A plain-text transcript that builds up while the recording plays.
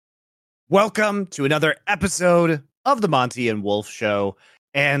Welcome to another episode of the Monty and Wolf Show.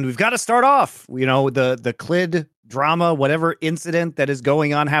 And we've got to start off, the Clid drama, whatever incident that is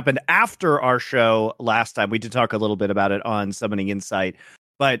going on happened after our show last time. We did talk a little bit about it on Summoning Insight,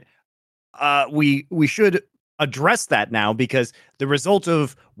 but we should address that now because the result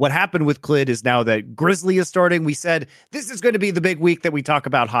of what happened with Clid is now that Grizzly is starting. We said this is going to be the big week that we talk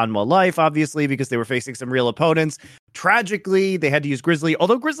about Hanwha Life, obviously, because they were facing some real opponents. Tragically, they had to use Grizzly,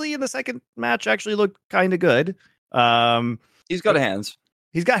 although Grizzly in the second match actually looked kind of good. He's got hands.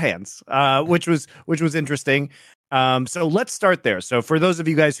 He's got hands, which was interesting. So let's start there. So for those of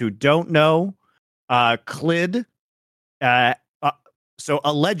you guys who don't know, Clid, so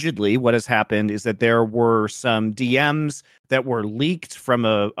allegedly what has happened is that there were some DMs that were leaked from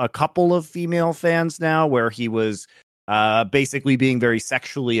a couple of female fans now where he was basically being very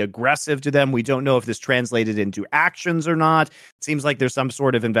sexually aggressive to them. We don't know if this translated into actions or not. It seems like there's some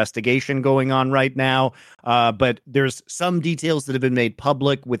sort of investigation going on right now, but there's some details that have been made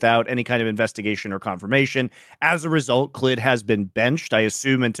public without any kind of investigation or confirmation. As a result, Clid has been benched, I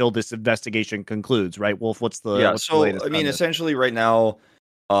assume, until this investigation concludes, right, Wolf? What's the latest? I mean, essentially right now,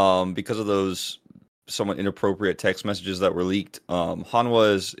 because of those somewhat inappropriate text messages that were leaked,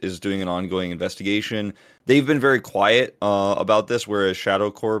 Hanwha is doing an ongoing investigation. They've been very quiet about this, whereas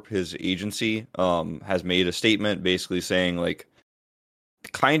Shadow Corp, his agency, has made a statement basically saying, like,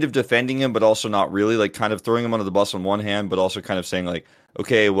 kind of defending him, but also not really, like, kind of throwing him under the bus on one hand, but also kind of saying, like,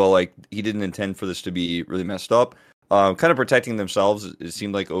 okay, well, like, he didn't intend for this to be really messed up. Kind of protecting themselves, it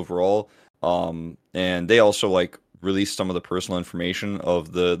seemed like, overall. And they also, like, released some of the personal information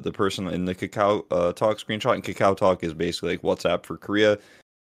of the person in the Kakao Talk screenshot, and Kakao Talk is basically like WhatsApp for Korea.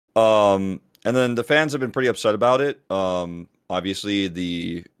 And then the fans have been pretty upset about it. Obviously,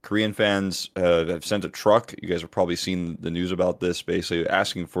 the Korean fans have sent a truck. You guys have probably seen the news about this, basically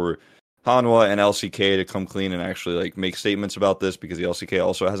asking for Hanwha and LCK to come clean and actually like make statements about this, because the LCK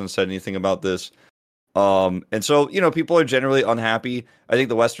also hasn't said anything about this. And so, people are generally unhappy. I think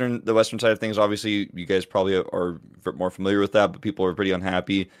the Western side of things, obviously, you guys probably are more familiar with that, but people are pretty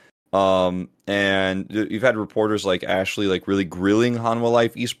unhappy. And you've had reporters like Ashley, like, really grilling Hanwha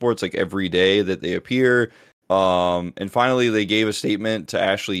Life Esports, like, every day that they appear. And finally, they gave a statement to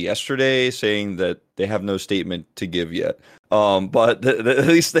Ashley yesterday saying that they have no statement to give yet. But at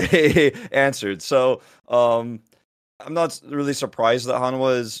least they answered. So, I'm not really surprised that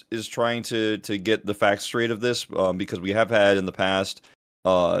Hanwha is trying to get the facts straight of this, because we have had in the past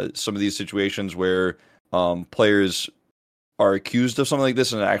some of these situations where players are accused of something like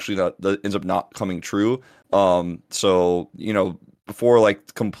this and it actually that ends up not coming true. So, before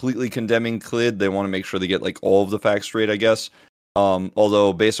like completely condemning Clid, they want to make sure they get like all of the facts straight, I guess.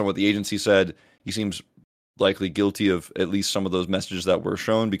 Although based on what the agency said, he seems likely guilty of at least some of those messages that were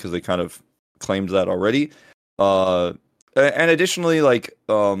shown, because they kind of claimed that already. And additionally, like,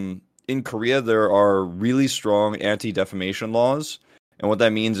 in Korea, there are really strong anti-defamation laws. And what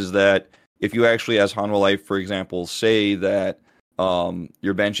that means is that if you actually, as Hanwha Life, for example, say that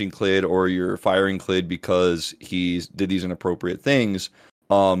you're benching Clid or you're firing Clid because he did these inappropriate things,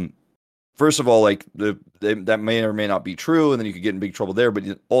 first of all, like, that may or may not be true, and then you could get in big trouble there. But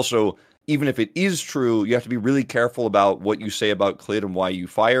also, even if it is true, you have to be really careful about what you say about Clid and why you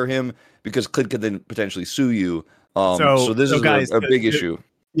fire him, because Clid could then potentially sue you. So this is guys, a big issue.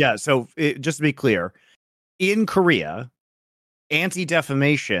 Yeah, so just to be clear, in Korea,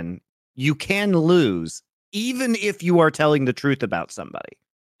 anti-defamation, you can lose even if you are telling the truth about somebody.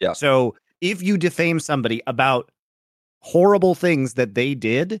 Yeah. So if you defame somebody about horrible things that they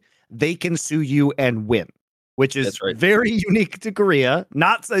did, they can sue you and win, which is very unique to Korea.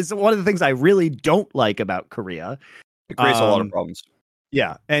 It's one of the things I really don't like about Korea. It creates a lot of problems.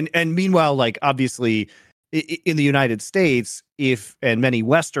 Yeah. And meanwhile, like, obviously, in the United States, and many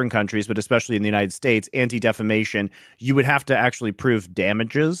Western countries, but especially in the United States, anti-defamation, you would have to actually prove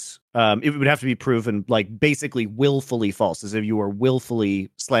damages. It would have to be proven, like, basically willfully false, as if you were willfully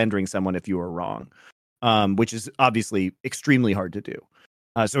slandering someone if you were wrong, which is obviously extremely hard to do.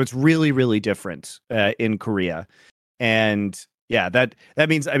 So it's really, really different in Korea. And yeah, that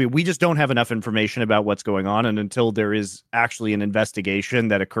means, I mean, we just don't have enough information about what's going on. And until there is actually an investigation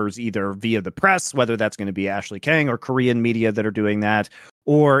that occurs either via the press, whether that's going to be Ashley Kang or Korean media that are doing that,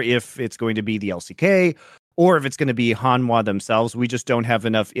 or if it's going to be the LCK, or if it's going to be Hanwha themselves, we just don't have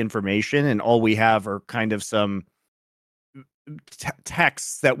enough information. And all we have are kind of some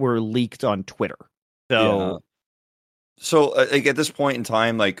texts that were leaked on Twitter. So like, at this point in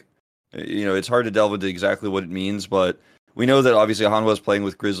time, like, it's hard to delve into exactly what it means, but we know that obviously Hanwha is playing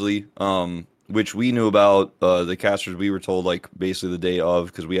with Grizzly, which we knew about. The casters, we were told like basically the day of,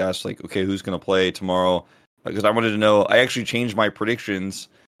 because we asked like, okay, who's going to play tomorrow? Because I wanted to know. I actually changed my predictions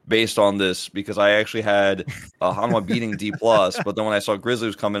based on this, because I actually had Hanwha beating D plus, but then when I saw Grizzly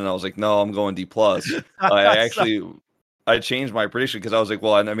was coming in, I was like, no, I'm going D plus. I changed my prediction because I was like,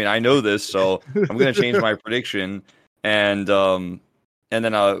 well, I mean, I know this, so I'm going to change my prediction. And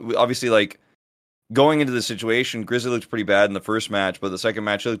then obviously, like, going into the situation, Grizzly looked pretty bad in the first match, but the second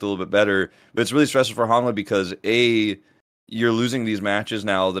match looked a little bit better. But it's really stressful for Hanwha because you're losing these matches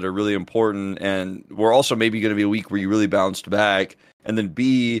now that are really important, and we're also maybe going to be a week where you really bounced back. And then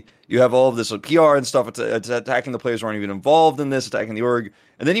B, you have all of this PR and stuff attacking the players who aren't even involved in this, attacking the org.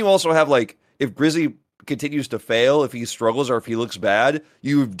 And then you also have, like, if Grizzly continues to fail, if he struggles or if he looks bad,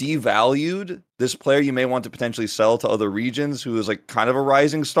 you've devalued this player you may want to potentially sell to other regions, who is like kind of a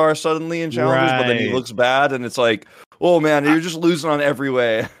rising star suddenly in challenges, but then he looks bad, and it's like, oh man, you're just losing on every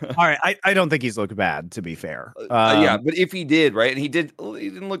way. All right, I don't think he's looked bad, to be fair. Yeah, but if he did, right, and he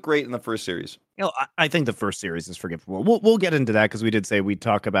didn't look great in the first series. You know, I think the first series is forgivable. We'll get into that because we did say we'd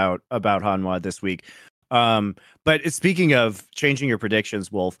talk about Hanwha this week. But speaking of changing your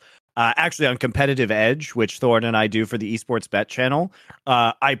predictions, Wolf, actually on Competitive Edge, which Thorne and I do for the Esports Bet channel,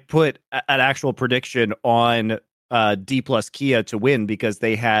 I put an actual prediction on D plus Kia to win because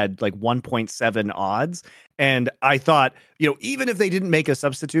they had like 1.7 odds. And I thought, you know, even if they didn't make a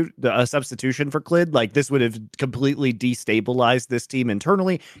substitution for Clid, like this would have completely destabilized this team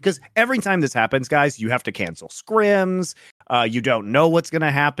internally. Because every time this happens, guys, you have to cancel scrims. You don't know what's going to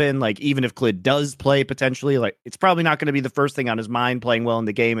happen. Like, even if Clid does play potentially, like, it's probably not going to be the first thing on his mind. Playing well in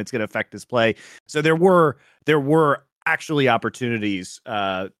the game, it's going to affect his play. So there were actually opportunities,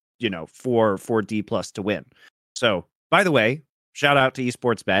 for D plus to win. So, by the way, shout out to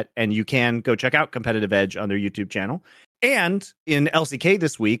Esports Bet, and you can go check out Competitive Edge on their YouTube channel. And in LCK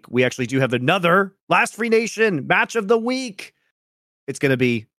this week, we actually do have another Last Free Nation match of the week. It's going to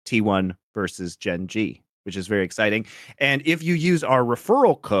be T1 versus GenG, which is very exciting. And if you use our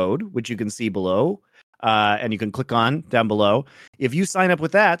referral code, which you can see below, and you can click on down below, if you sign up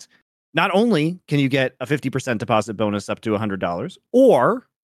with that, not only can you get a 50% deposit bonus up to $100 or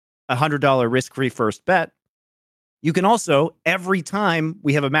a $100 risk-free first bet, you can also, every time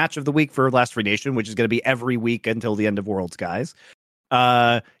we have a match of the week for Last Free Nation, which is going to be every week until the end of Worlds, guys,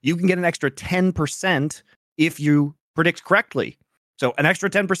 you can get an extra 10% if you predict correctly. So an extra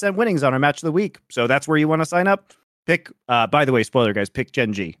 10% winnings on our match of the week. So that's where you want to sign up. Pick, by the way, spoiler, guys, pick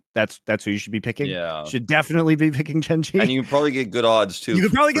GenG. That's who you should be picking. Yeah. Should definitely be picking GenG. And you can probably get good odds, too. You can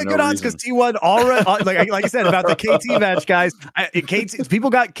probably get good odds because T1 already, like I said, about the KT match, guys.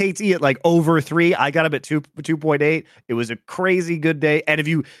 People got KT at like over 3. I got them at 2.8. It was a crazy good day. And if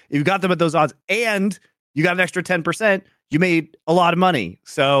you got them at those odds and you got an extra 10%, you made a lot of money.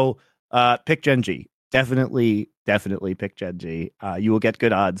 So pick GenG. Definitely pick GenG. You will get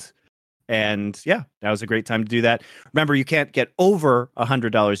good odds. And yeah, that was a great time to do that. Remember, you can't get over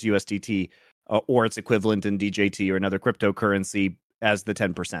 $100 USDT or its equivalent in DJT or another cryptocurrency as the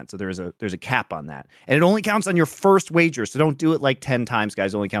 10%. So there's a cap on that. And it only counts on your first wager. So don't do it like 10 times,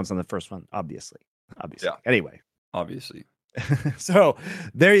 guys. It only counts on the first one, obviously. Yeah. Anyway. Obviously. So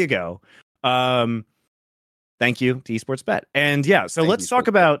there you go. Thank you to Esports Bet. And yeah, so let's talk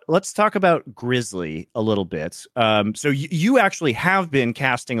about Grizzly a little bit. So you actually have been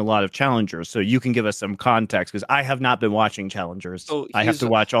casting a lot of challengers, so you can give us some context because I have not been watching challengers. So I have to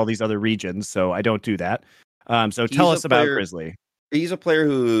watch all these other regions, so I don't do that. So tell us about Grizzly. He's a player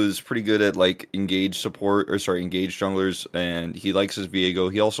who's pretty good at like engaged junglers, and he likes his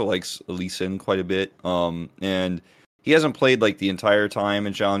Viego. He also likes Lee Sin quite a bit. And he hasn't played like the entire time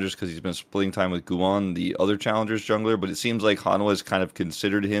in Challengers because he's been splitting time with Guan, the other Challengers jungler, but it seems like Hanwha has kind of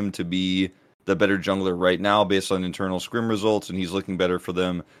considered him to be the better jungler right now based on internal scrim results, and he's looking better for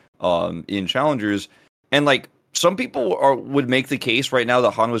them in Challengers. And like some people would make the case right now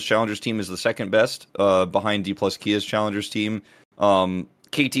that Hanwha's Challengers team is the second best behind D plus Kia's Challengers team.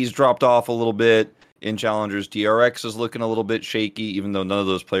 KT's dropped off a little bit in Challengers. DRX is looking a little bit shaky, even though none of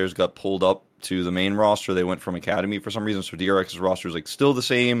those players got pulled up to the main roster. They went from Academy for some reason, so DRX's roster is like still the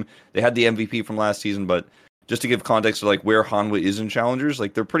same. They had the MVP from last season, but just to give context to like where Hanwha is in Challengers,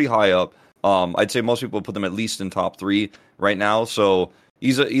 like they're pretty high up. I'd say most people put them at least in top 3 right now. So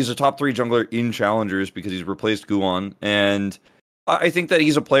he's a top 3 jungler in Challengers because he's replaced Guan, and I think that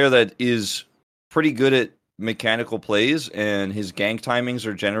he's a player that is pretty good at mechanical plays, and his gank timings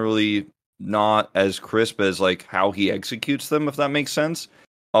are generally not as crisp as like how he executes them, if that makes sense.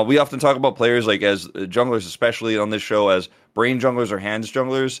 We often talk about players like as junglers, especially on this show, as brain junglers or hands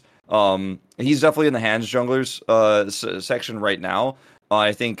junglers. He's definitely in the hands junglers section right now.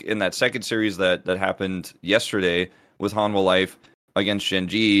 I think in that second series that happened yesterday with Hanwha Life against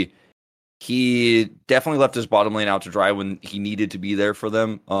GenG, he definitely left his bottom lane out to dry when he needed to be there for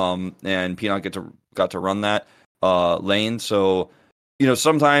them. And Peanut got to run that lane. So,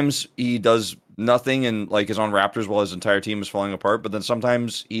 sometimes he does nothing and like is on Raptors while his entire team is falling apart. But then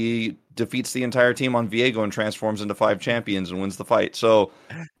sometimes he defeats the entire team on Viego and transforms into 5 champions and wins the fight. So,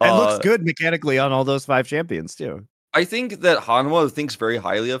 and looks good mechanically on all those 5 champions too. I think that Hanwha thinks very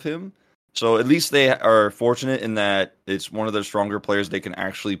highly of him. So at least they are fortunate in that it's one of their stronger players they can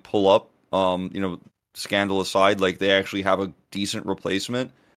actually pull up. Scandal aside, like they actually have a decent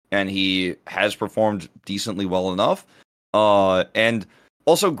replacement, and he has performed decently well enough. And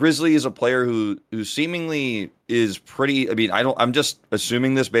also Grizzly is a player who seemingly is pretty. I mean, I'm just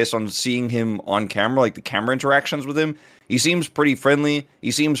assuming this based on seeing him on camera, like the camera interactions with him. He seems pretty friendly.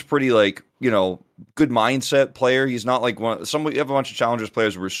 He seems pretty like good mindset player. He's not like you have a bunch of challengers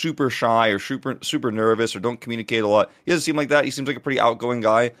players who are super shy or super nervous or don't communicate a lot. He doesn't seem like that. He seems like a pretty outgoing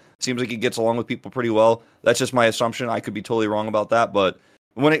guy. Seems like he gets along with people pretty well. That's just my assumption. I could be totally wrong about that, but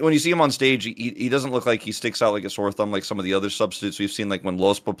when you see him on stage, he doesn't look like he sticks out like a sore thumb like some of the other substitutes we've seen, like when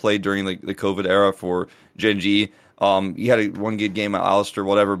Lospa played during the COVID era for GenG. He had a 1 good game at Alistair,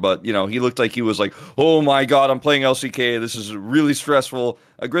 whatever, but he looked like he was like, oh my god, I'm playing LCK. This is really stressful.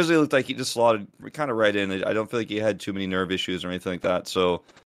 Grizzly looked like he just slotted kind of right in. I don't feel like he had too many nerve issues or anything like that. So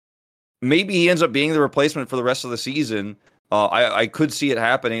maybe he ends up being the replacement for the rest of the season. I could see it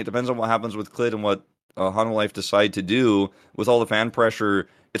happening. It depends on what happens with Clid and what Hanwha Life decide to do with all the fan pressure.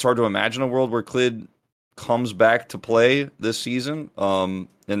 It's hard to imagine a world where Clid comes back to play this season. And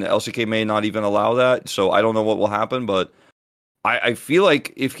the LCK may not even allow that. So I don't know what will happen, but I feel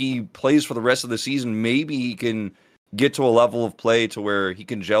like if he plays for the rest of the season, maybe he can get to a level of play to where he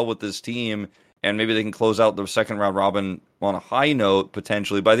can gel with this team and maybe they can close out the second round robin on a high note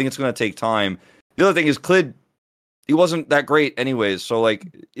potentially. But I think it's going to take time. The other thing is Clid, he wasn't that great anyways. So he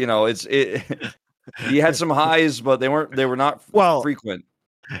had some highs, but they were not frequent.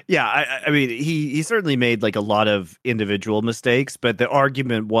 Yeah, I mean, he certainly made like a lot of individual mistakes, but the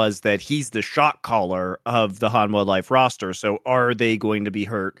argument was that he's the shot caller of the Hanwha Life roster. So are they going to be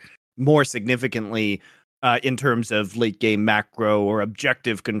hurt more significantly in terms of late game macro or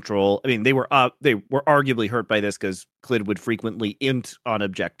objective control? I mean, they were arguably hurt by this because Clid would frequently int on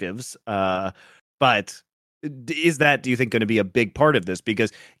objectives, but. Do you think going to be a big part of this?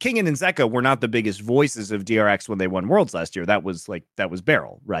 Because Kingen and Zeka were not the biggest voices of DRX when they won Worlds last year. That was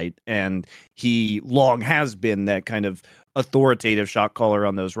Beryl, right? And he long has been that kind of authoritative shot caller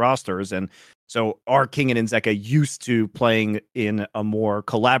on those rosters. And so are Kingen and Zeka used to playing in a more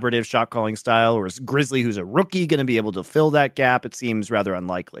collaborative shot calling style, or is Grizzly, who's a rookie, going to be able to fill that gap? It seems rather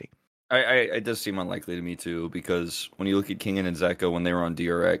unlikely. It does seem unlikely to me too, because when you look at Kingen and Zeka when they were on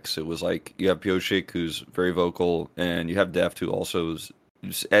DRX, it was like you have Pioshik, who's very vocal, and you have Deft, who also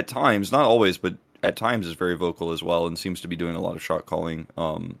is at times, not always, but at times is very vocal as well, and seems to be doing a lot of shot calling,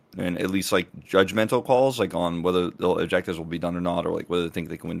 and at least like judgmental calls, like on whether the objectives will be done or not, or like whether they think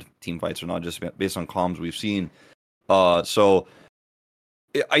they can win team fights or not, just based on comms we've seen. So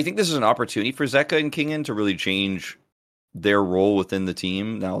I think this is an opportunity for Zeka and Kingen to really change their role within the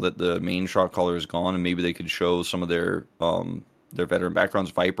team now that the main shot caller is gone, and maybe they could show some of their veteran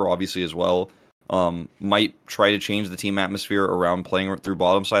backgrounds. Viper obviously as well might try to change the team atmosphere around playing through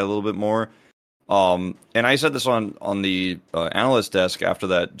bottom side a little bit more. And I said this on the analyst desk after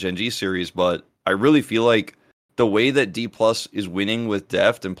that GenG series, but I really feel like the way that D Plus is winning with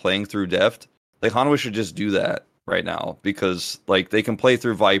Deft and playing through Deft, like Hanwha should just do that right now, because like they can play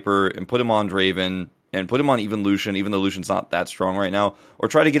through Viper and put him on Draven and put him on even Lucian, even though Lucian's not that strong right now, or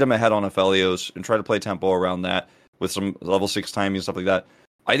try to get him ahead on Aphelios and try to play tempo around that with some level 6 timing and stuff like that.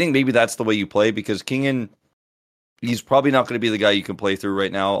 I think maybe that's the way you play, because Kingen, he's probably not going to be the guy you can play through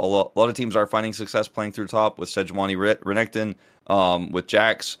right now. A lot of teams are finding success playing through top with Sejuani Renekton, with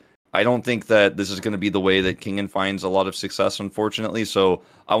Jax. I don't think that this is going to be the way that Kingen finds a lot of success, unfortunately. So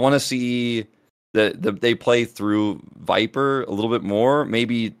I want to see that they play through Viper a little bit more.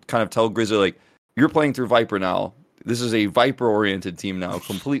 Maybe kind of tell Grizzly, like, you're playing through Viper now. This is a Viper-oriented team now,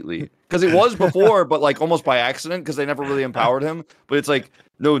 completely. Because it was before, but like almost by accident, because they never really empowered him. But it's like,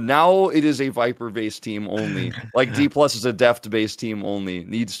 no, now it is a Viper-based team only. Like D Plus is a Deft-based team only.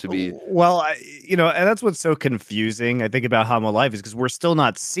 Needs to be. Well, and that's what's so confusing, I think, about Hanwha Life, is because we're still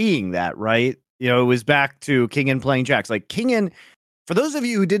not seeing that, right? It was back to Kingen playing Jax. Like Kingen, for those of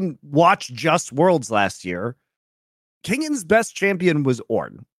you who didn't watch just Worlds last year, Kingen's best champion was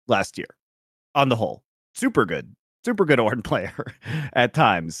Ornn last year. On the whole, super good super good Ornn player at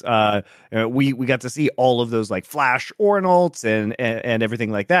times. We got to see all of those like flash Ornn ults and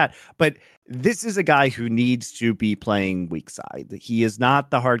everything like that. But this is a guy who needs to be playing weak side. He is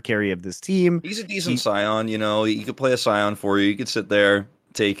not the hard carry of this team. He's a decent Scion, you know. He could play a Scion for you. You could sit there,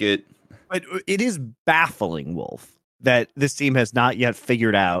 take it. But it is baffling, Wolf, that this team has not yet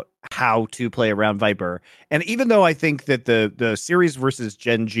figured out how to play around Viper. And even though I think that the series versus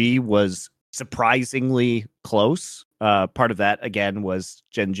GenG was surprisingly close, part of that again was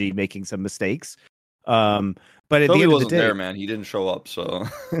GenG making some mistakes. But at Toby the end wasn't of the day, there, man. He didn't show up, so.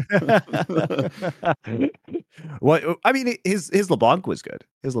 What I mean, his LeBlanc was good.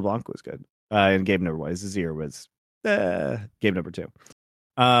 His LeBlanc was good. In game number 1, his Azir was game number 2.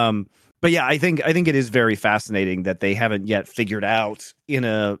 But yeah, I think it is very fascinating that they haven't yet figured out in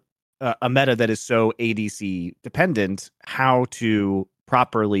a meta that is so ADC dependent how to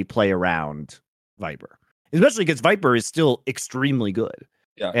properly play around Viper, especially because Viper is still extremely good.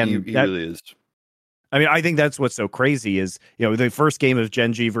 Yeah, and he really is. I mean, I think that's what's so crazy is, you know, the first game of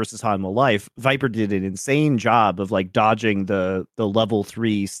GenG versus Hanwha Life, Viper did an insane job of like dodging the level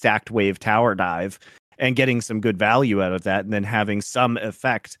 3 stacked wave tower dive and getting some good value out of that, and then having some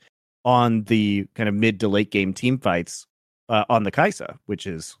effect on the kind of mid to late game team fights on the Kai'Sa, which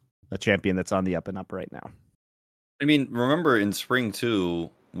is a champion that's on the up and up right now. I mean, remember in spring too,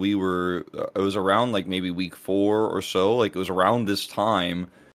 we were, it was around like maybe week 4 or so, like it was around this time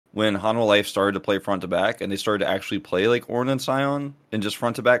when Hanwha Life started to play front to back, and they started to actually play like Ornn and Sion and just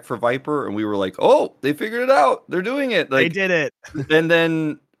front to back for Viper, and we were like, oh, they figured it out. They're doing it. Like, they did it. And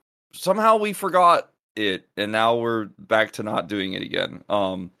then somehow we forgot it, and now we're back to not doing it again.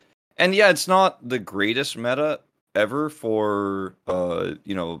 And yeah, it's not the greatest meta ever for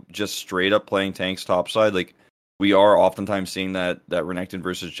you know, just straight up playing tanks topside. Like, we are oftentimes seeing that Renekton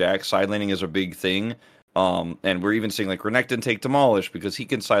versus Jack side laning is a big thing. And we're even seeing like Renekton take Demolish because he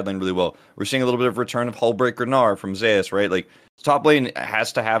can side lane really well. We're seeing a little bit of return of Hullbreaker Gnar from Zeus, right? Like, top lane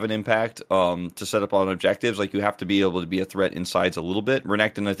has to have an impact to set up on objectives. Like, you have to be able to be a threat insides a little bit.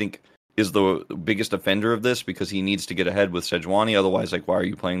 Renekton, I think, is the biggest offender of this because he needs to get ahead with Sejuani. Otherwise, like, why are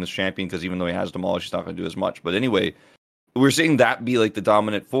you playing this champion? Because even though he has Demolish, he's not going to do as much. But anyway, we're seeing that be like the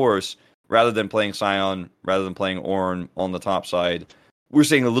dominant force rather than playing Sion, rather than playing Ornn on the top side. We're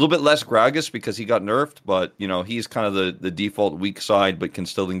seeing a little bit less Gragas because he got nerfed, but, you know, he's kind of the default weak side but can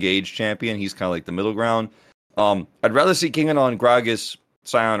still engage champion. He's kind of like the middle ground. I'd rather see Kingen on Gragas,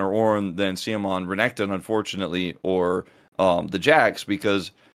 Sion, or Ornn than see him on Renekton, unfortunately, or the Jax,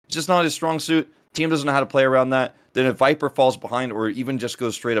 because it's just not his strong suit. Team doesn't know how to play around that. Then if Viper falls behind or even just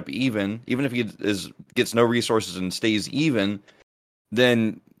goes straight up even if he gets no resources and stays even,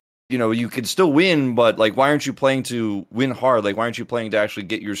 then, you know, you could still win, but like, why aren't you playing to win hard? Like, why aren't you playing to actually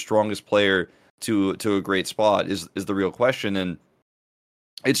get your strongest player to a great spot is the real question. And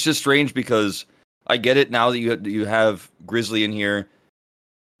it's just strange because I get it now that you have Grizzly in here.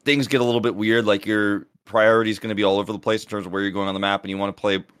 Things get a little bit weird. Like, your priority is going to be all over the place in terms of where you're going on the map, and you want to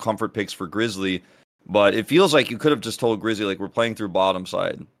play comfort picks for Grizzly. But it feels like you could have just told Grizzly, like, we're playing through bottom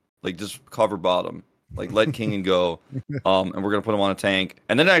side. Like, just cover bottom. Like, let Kingen go, and we're going to put him on a tank.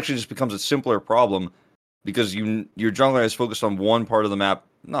 And then it actually just becomes a simpler problem because your jungler is focused on one part of the map,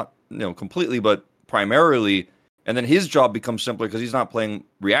 not, you know, completely, but primarily. And then his job becomes simpler because he's not playing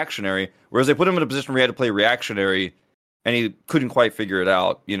reactionary. Whereas they put him in a position where he had to play reactionary, and he couldn't quite figure it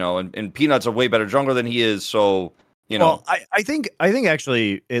out, you know. And Peanut's a way better jungler than he is, so... You know. Well, I think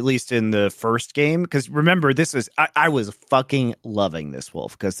actually, at least in the first game, because remember, this is I was fucking loving this,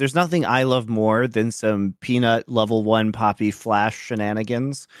 Wolf, because there's nothing I love more than some Peanut level 1 Poppy flash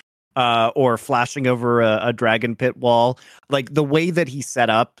shenanigans, or flashing over a dragon pit wall. Like, the way that he set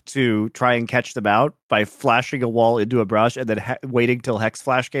up to try and catch them out by flashing a wall into a brush and then waiting till Hex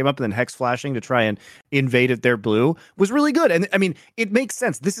Flash came up and then Hex flashing to try and invade if they're blue was really good. And I mean, it makes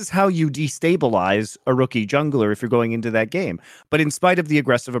sense. This is how you destabilize a rookie jungler if you're going into that game. But in spite of the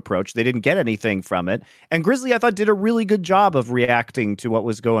aggressive approach, they didn't get anything from it. And Grizzly, I thought, did a really good job of reacting to what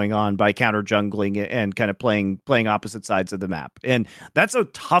was going on by counter jungling and kind of playing opposite sides of the map. And that's a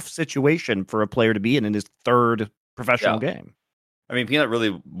tough situation for a player to be in his third professional game. I mean, Peanut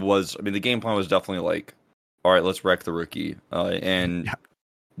really was. I mean, the game plan was definitely like, all right, let's wreck the rookie, and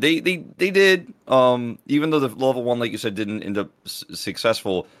they did. Even though the level 1, like you said, didn't end up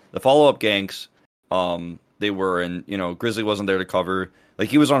successful, the follow up ganks, they were, and you know, Grizzly wasn't there to cover. Like,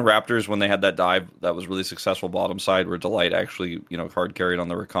 he was on Raptors when they had that dive that was really successful bottom side, where Delight actually, you know, hard carried on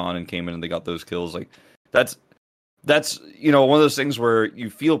the Rakan and came in and they got those kills. Like, that's, you know, one of those things where you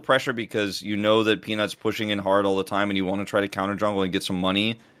feel pressure because you know that Peanut's pushing in hard all the time and you want to try to counter jungle and get some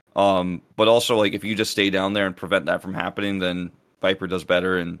money. But also, like, if you just stay down there and prevent that from happening, then Viper does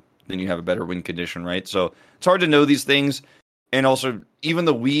better, and then you have a better win condition, right? So it's hard to know these things. And also, even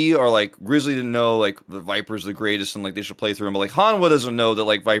though we are like, Grizzly didn't know like the Viper's the greatest and like they should play through him, but like Hanwha doesn't know that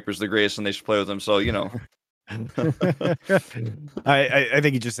like Viper's the greatest and they should play with him. So, you know. I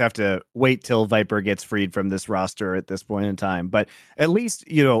think you just have to wait till Viper gets freed from this roster at this point in time. But at least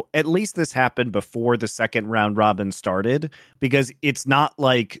this happened before the second round robin started, because it's not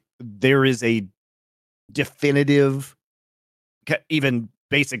like there is a definitive, even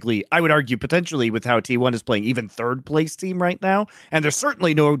basically, I would argue potentially with how T1 is playing, even third place team right now. And there's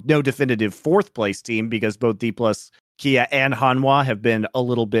certainly no definitive fourth place team, because both D+, Kia, and Hanwha have been a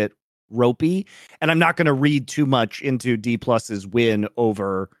little bit ropey. And I'm not going to read too much into D+'s win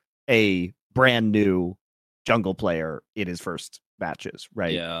over a brand new jungle player in his first matches,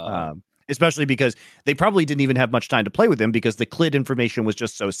 right? Yeah. Especially because they probably didn't even have much time to play with him, because the Clid information was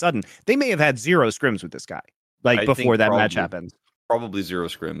just so sudden. They may have had 0 scrims with this guy, like, before that match happened. Probably 0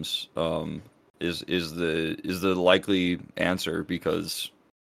 scrims is the likely answer, because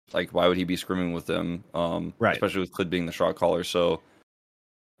like, why would he be scrimming with them? Right. Especially with Clid being the shot caller. So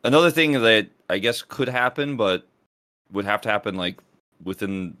another thing that I guess could happen, but would have to happen like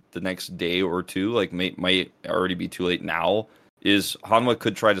within the next day or two, like might already be too late now, is Hanwha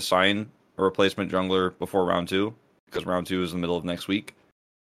could try to sign a replacement jungler before round 2, because round 2 is in the middle of next week.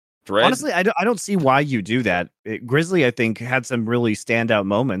 Dread? Honestly, I don't see why you do that. Grizzly, I think, had some really standout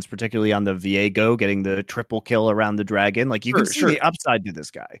moments, particularly on the Viego, getting the triple kill around the dragon. Like, you can see the upside to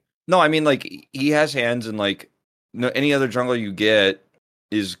this guy. No, I mean, like, he has hands, and like, any other jungler you get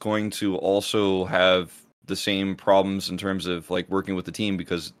is going to also have the same problems in terms of like working with the team,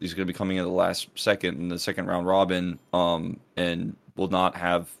 because he's going to be coming in the last second in the second round robin, and will not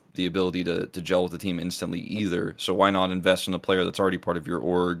have the ability to gel with the team instantly either. So why not invest in a player that's already part of your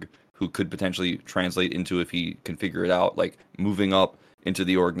org, who could potentially translate into, if he can figure it out, like moving up into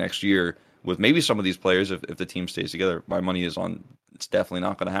the org next year with maybe some of these players, if the team stays together. My money is on it's definitely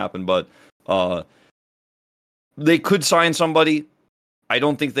not going to happen, but they could sign somebody. I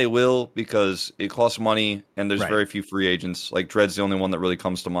don't think they will, because it costs money, and there's very few free agents. Like, Dread's the only one that really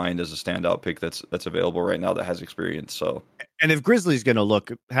comes to mind as a standout pick that's available right now that has experience. So, and if Grizzly's going to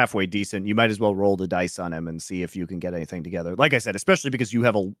look halfway decent, you might as well roll the dice on him and see if you can get anything together. Like I said, especially because you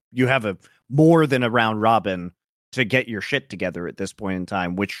have a more than a round robin to get your shit together at this point in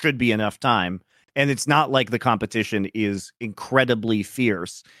time, which should be enough time. And it's not like the competition is incredibly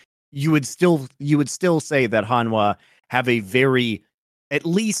fierce. You would still say that Hanwha have a very, at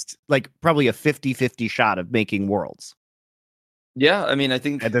least like probably a 50-50 shot of making worlds. Yeah, I mean, I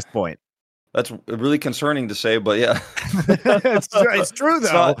think at this point, that's really concerning to say, but yeah, it's true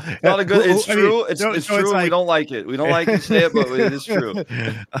though. It's not a good. It's true. It's true. It's like, we don't like it. We don't like to say it, but it is true.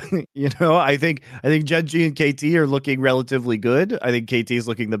 You know, I think GenG and KT are looking relatively good. I think KT is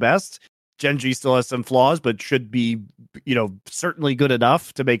looking the best. GenG still has some flaws, but should be, certainly good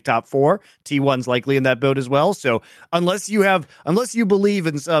enough to make top 4. T1's likely in that boat as well. So unless you believe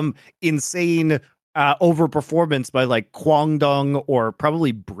in some insane overperformance by like Kwangdong or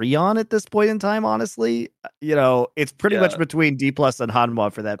probably Brion at this point in time, honestly, it's pretty much between D+ and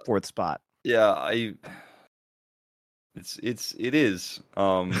Hanwha for that 4th spot. Yeah, it is.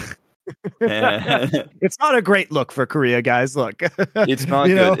 It's not a great look for Korea, guys. Look, it's not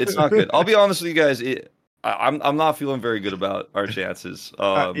good. It's not good. I'll be honest with you guys. I'm not feeling very good about our chances.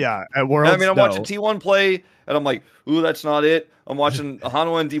 At Worlds, I'm watching T1 play, and I'm like, ooh, that's not it. I'm watching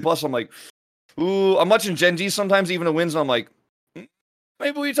Hanwha and D+. I'm like, ooh. I'm watching GenG sometimes, even a wins, and I'm like,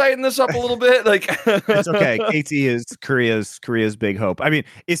 maybe we tighten this up a little bit. Like, it's okay. KT is Korea's big hope. I mean,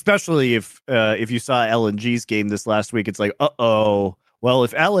 especially if you saw LNG's game this last week, it's like, uh-oh. Well,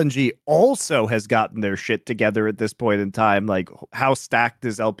 if LNG also has gotten their shit together at this point in time, like, how stacked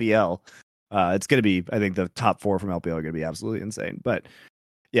is LPL? It's going to be, I think the top 4 from LPL are going to be absolutely insane. But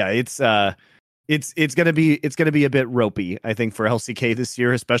yeah, it's going to be a bit ropey, I think, for LCK this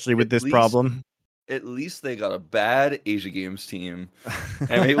year, especially with this problem. At least they got a bad Asia Games team, and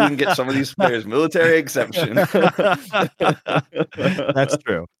maybe we can get some of these players military exemption. That's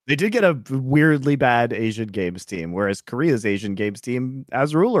true. They did get a weirdly bad Asian Games team, whereas Korea's Asian Games team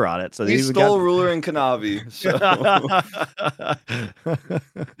has Ruler on it. So he stole Ruler and Kanavi. So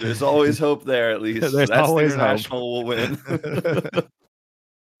there's always hope there. At least there's that's always the international will win.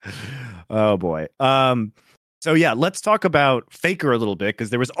 Oh boy. So yeah, let's talk about Faker a little bit, because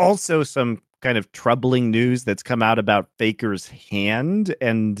there was also some kind of troubling news that's come out about Faker's hand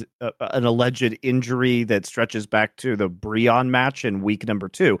and an alleged injury that stretches back to the Brion match in week number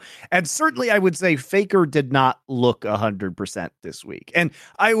 2. And certainly I would say Faker did not look 100% this week. And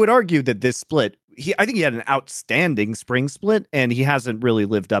I would argue that this split, I think he had an outstanding spring split, and he hasn't really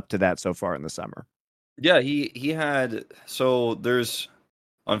lived up to that so far in the summer. Yeah, he had, so there's,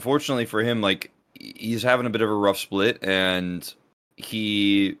 unfortunately for him, like, he's having a bit of a rough split, and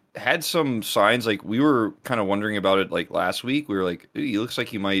he had some signs, like, we were kind of wondering about it, like, last week. We were like, he looks like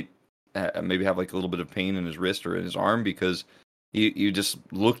he might maybe have, like, a little bit of pain in his wrist or in his arm, because you just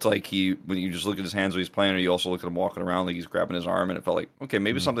looked like when you just look at his hands when he's playing, or you also look at him walking around, like he's grabbing his arm, and it felt like, okay,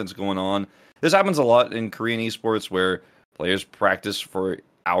 maybe something's going on. This happens a lot in Korean esports, where players practice for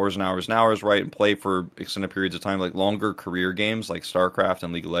hours and hours and hours, right, and play for extended periods of time, like longer career games like StarCraft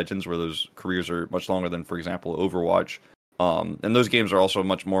and League of Legends, where those careers are much longer than, for example, Overwatch. And those games are also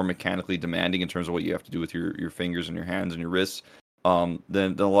much more mechanically demanding in terms of what you have to do with your fingers and your hands and your wrists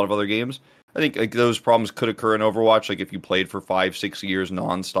than a lot of other games. I think like those problems could occur in Overwatch, like if you played for 5-6 years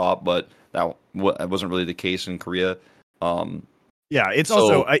nonstop, but that wasn't really the case in Korea. Yeah, it's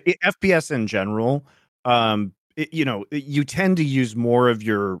also FPS in general. You tend to use more of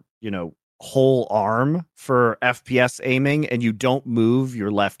your, whole arm for FPS aiming, and you don't move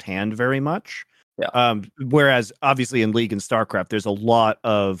your left hand very much. Yeah. Whereas obviously in League and StarCraft, there's a lot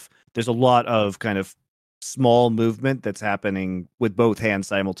of kind of small movement that's happening with both hands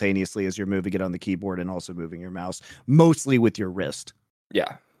simultaneously as you're moving it on the keyboard and also moving your mouse, mostly with your wrist.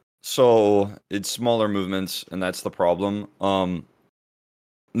 Yeah. So it's smaller movements, and that's the problem.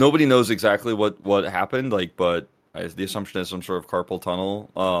 Nobody knows exactly what happened, like, but the assumption is some sort of carpal tunnel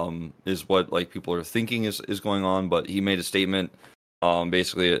is what like people are thinking is going on. But he made a statement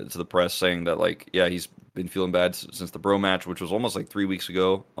basically to the press saying that, like, yeah, he's been feeling bad since the Bro match, which was almost like 3 weeks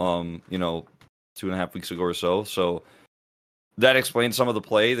ago, 2.5 weeks ago or so. So that explains some of the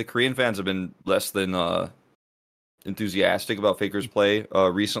play. The Korean fans have been less than enthusiastic about Faker's play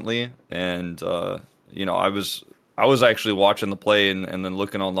recently, and I was actually watching the play and then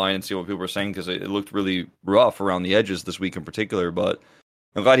looking online and see what people were saying, because it looked really rough around the edges this week in particular. But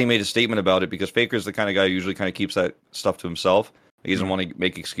I'm glad he made a statement about it, because Faker's the kind of guy who usually kind of keeps that stuff to himself. He doesn't want to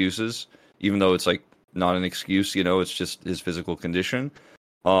make excuses, even though it's like not an excuse, it's just his physical condition.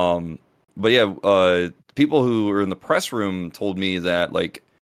 But yeah, people who were in the press room told me that like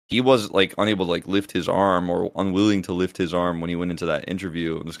he was like unable to like lift his arm, or unwilling to lift his arm when he went into that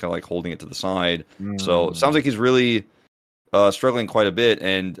interview, and just kind of like holding it to the side. So it sounds like he's really struggling quite a bit.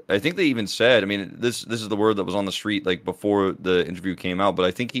 And I think they even said, I mean, this is the word that was on the street like before the interview came out, but I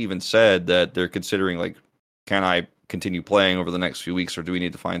think he even said that they're considering like, can I continue playing over the next few weeks, or do we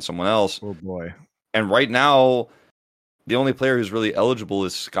need to find someone else? Oh boy. And right now, the only player who's really eligible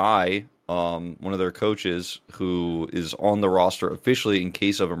is Sky, one of their coaches, who is on the roster officially in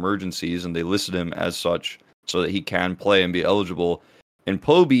case of emergencies, and they listed him as such so that he can play and be eligible. And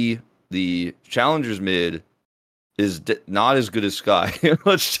Poby, the challengers mid, is not as good as Sky.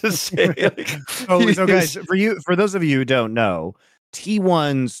 Let's just say. Like, so guys, for those of you who don't know,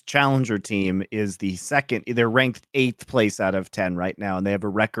 T1's challenger team is the second. They're ranked 8th place out of 10 right now, and they have a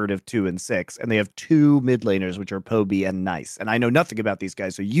record of 2-6, and they have 2 mid laners, which are Poby and Nice. And I know nothing about these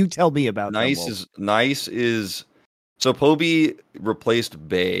guys, so you tell me about Nice. So Poby replaced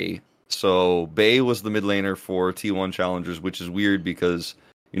Bay. So Bay was the mid laner for T1 challengers, which is weird because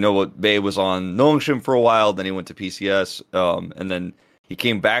Bay was on Nongshim for a while, then he went to PCS, and then he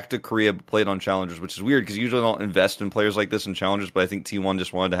came back to Korea, played on challengers, which is weird because you usually don't invest in players like this in challengers, but I think T1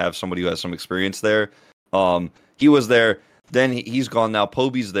 just wanted to have somebody who has some experience there. He was there, then he's gone now.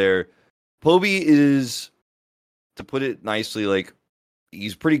 Poby's there. Poby is, to put it nicely, like,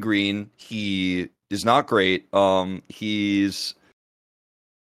 he's pretty green. He is not great. He's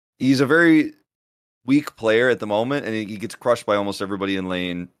a very weak player at the moment, and he gets crushed by almost everybody in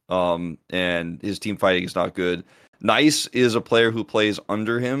lane, and his team fighting is not good. Nice is a player who plays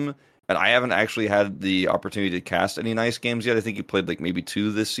under him, and I haven't actually had the opportunity to cast any Nice games yet. I think he played like maybe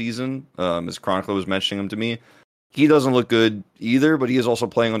 2 this season, as Chronicler was mentioning him to me. He doesn't look good either, but he is also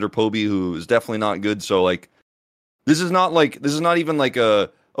playing under Poby, who is definitely not good. So like, this is not even like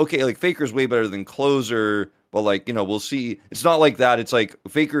like Faker's way better than Closer, but like, we'll see. It's not like that. It's like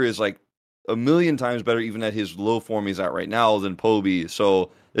Faker is like a million times better even at his low form he's at right now than Poby. So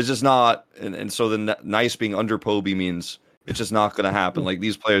it's just not, and so then Nice being under Poby means it's just not going to happen. Like,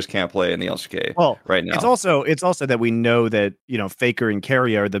 these players can't play in the LCK right now. It's also that we know that Faker and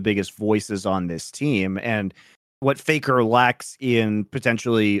Carry are the biggest voices on this team, and what Faker lacks in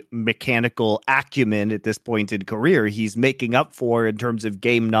potentially mechanical acumen at this point in career, he's making up for in terms of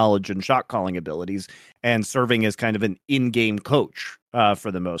game knowledge and shot calling abilities, and serving as kind of an in-game coach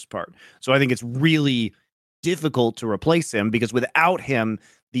for the most part. So I think it's really difficult to replace him, because without him,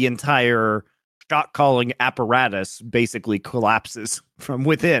 the entire shot calling apparatus basically collapses from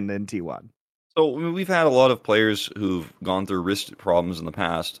within in T1. So I mean, we've had a lot of players who've gone through wrist problems in the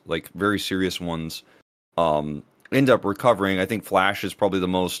past, like very serious ones, end up recovering. I think Flash is probably the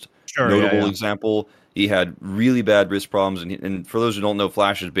most notable example. He had really bad wrist problems, and for those who don't know,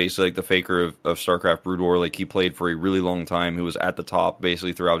 Flash is basically like the Faker of StarCraft Brood War. Like, he played for a really long time. He was at the top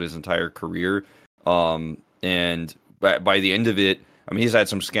basically throughout his entire career. And by the end of it, I mean, he's had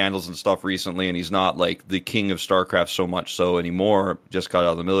some scandals and stuff recently, and he's not like the king of StarCraft so much so anymore. Just got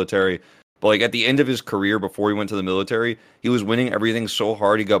out of the military. But like at the end of his career, before he went to the military, he was winning everything so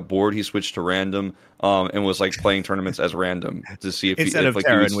hard he got bored. He switched to random, and was like playing tournaments as random to see if instead he, of like,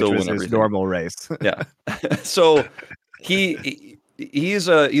 Terran, he would still which was win his everything. normal race. Yeah. So he's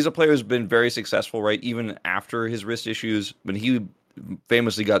a player who's been very successful, right? Even after his wrist issues, when he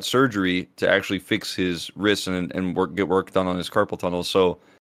famously got surgery to actually fix his wrist and get work done on his carpal tunnel. So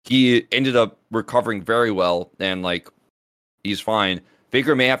he ended up recovering very well, and like he's fine.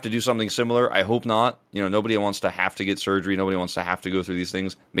 Faker may have to do something similar. I hope not. You know, nobody wants to have to get surgery. Nobody wants to have to go through these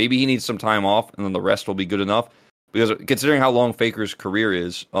things. Maybe he needs some time off, and then the rest will be good enough. Because considering how long Faker's career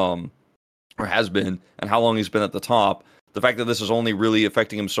is, or has been, and how long he's been at the top, the fact that this is only really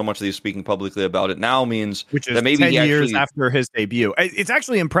affecting him so much that he's speaking publicly about it now means that maybe 10 he years after his debut. It's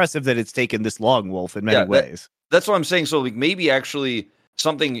actually impressive that it's taken this long, Wolf, in many ways. That's what I'm saying. So like maybe actually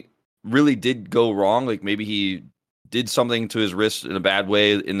something really did go wrong. Like maybe he did something to his wrist in a bad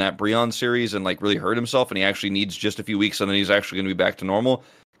way in that BRION series and like really hurt himself, and he actually needs just a few weeks, and then he's actually going to be back to normal,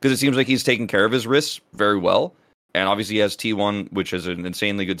 because it seems like he's taking care of his wrists very well. And obviously he has T1, which is an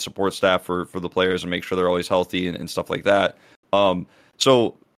insanely good support staff for the players and make sure they're always healthy and stuff like that.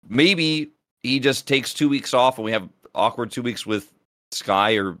 So maybe he just takes 2 weeks off, and we have awkward 2 weeks with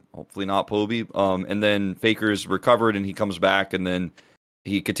Sky, or hopefully not Poby. And then Faker's recovered and he comes back, and then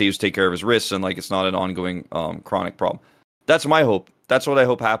he continues to take care of his wrists, and like it's not an ongoing chronic problem. That's my hope. That's what I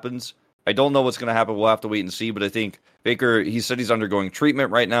hope happens. I don't know what's going to happen. We'll have to wait and see. But I think Faker, he said he's undergoing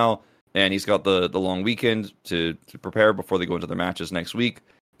treatment right now, and he's got the long weekend to prepare before they go into their matches next week.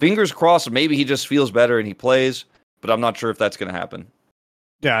 Fingers crossed, maybe he just feels better and he plays, but I'm not sure if that's going to happen.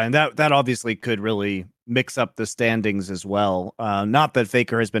 Yeah, and that obviously could really mix up the standings as well. Not that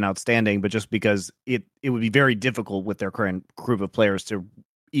Faker has been outstanding, but just because it would be very difficult with their current group of players to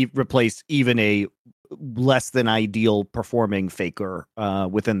replace even a less than ideal performing Faker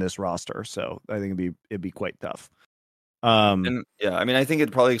within this roster. So I think it'd be quite tough. And yeah, I mean, I think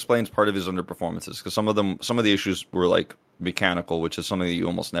it probably explains part of his underperformances, because some of the issues were like mechanical, which is something that you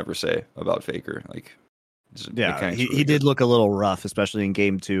almost never say about Faker. Like, yeah, he did look a little rough, especially in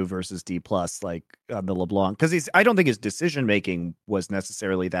game 2 versus D+, like on the LeBlanc, because I don't think his decision making was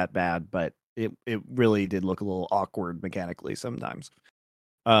necessarily that bad, but it really did look a little awkward mechanically sometimes.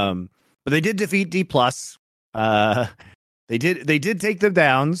 But they did defeat D+. They did take them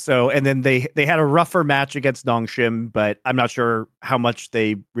down. So, and then they had a rougher match against Nongshim, but I'm not sure how much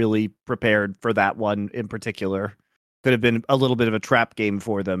they really prepared for that one in particular. Could have been a little bit of a trap game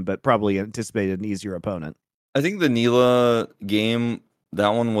for them, but probably anticipated an easier opponent. I think the Neela game, that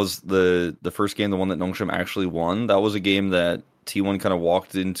one was the first game, the one that Nongshim actually won. That was a game that T1 kind of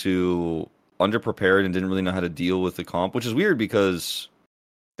walked into underprepared and didn't really know how to deal with the comp, which is weird because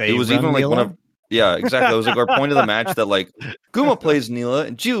it was even like Neela? one of... Yeah, exactly. It was like our point of the match that like Guma plays Neela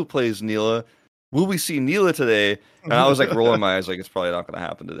and Jiu plays Neela. Will we see Neela today? And I was like rolling my eyes, like it's probably not going to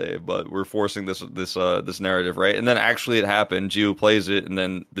happen today. But we're forcing this narrative, right? And then actually it happened. Jiu plays it, and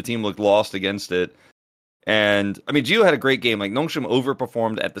then the team looked lost against it. And I mean, Jiu had a great game. Like Nongshim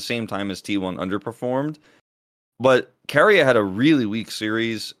overperformed at the same time as T1 underperformed. But Karya had a really weak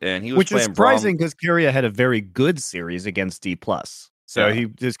series, and he was which is playing surprising because Karya had a very good series against D+. So he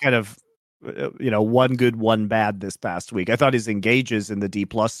just kind of, one good, one bad this past week. I thought his engages in the D+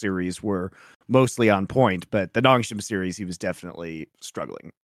 series were mostly on point, but the Nongshim series, he was definitely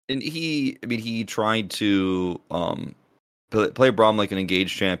struggling. And he tried to play Braum like an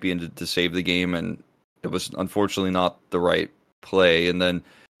engaged champion to save the game, and it was unfortunately not the right play. And then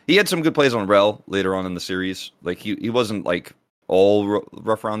he had some good plays on Rel later on in the series. Like he wasn't like all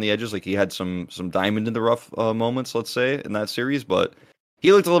rough around the edges. Like he had some diamond in the rough moments, let's say, in that series, but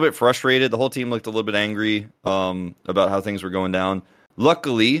he looked a little bit frustrated. The whole team looked a little bit angry about how things were going down.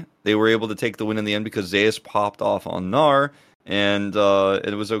 Luckily, they were able to take the win in the end because Zeus popped off on Gnar, and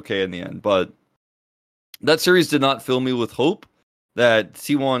it was okay in the end. But that series did not fill me with hope that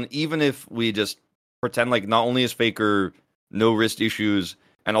T1, even if we just pretend like not only is Faker no wrist issues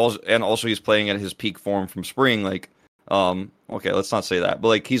and also he's playing at his peak form from spring, like okay, let's not say that, but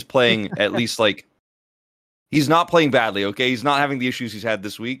like he's playing at least like he's not playing badly, okay? He's not having the issues he's had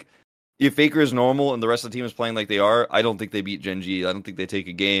this week. If Faker is normal and the rest of the team is playing like they are, I don't think they beat GenG. I don't think they take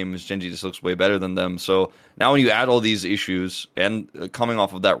a game. GenG just looks way better than them. So now when you add all these issues and coming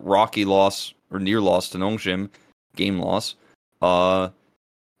off of that rocky loss or near loss to Nongshim, game loss, I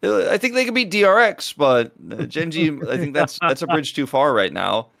think they could beat DRX, but GenG, I think that's a bridge too far right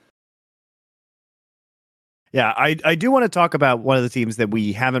now. Yeah, I do want to talk about one of the teams that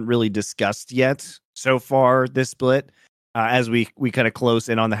we haven't really discussed yet so far this split, as we kind of close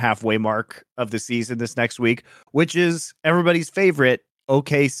in on the halfway mark of the season this next week, which is everybody's favorite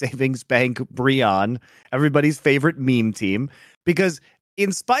OKSavingsBack BRION, everybody's favorite meme team, because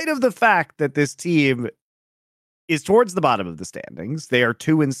in spite of the fact that this team is towards the bottom of the standings, they are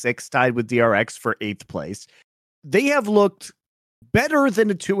 2-6 tied with DRX for 8th place. They have looked better than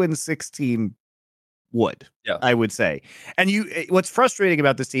a 2-6 team would, yeah, I would say. And what's frustrating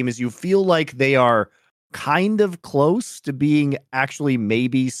about this team is you feel like they are kind of close to being actually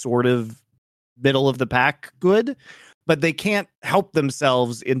maybe sort of middle of the pack good, but they can't help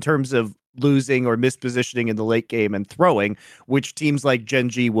themselves in terms of losing or mispositioning in the late game and throwing, which teams like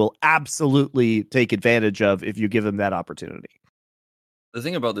GenG will absolutely take advantage of if you give them that opportunity. The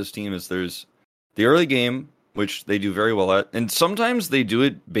thing about this team is there's the early game, which they do very well at, and sometimes they do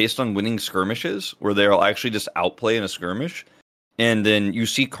it based on winning skirmishes, where they'll actually just outplay in a skirmish, and then you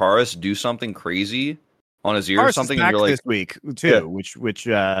see Karis do something crazy on his ear or something, and you're like, this week too, yeah. which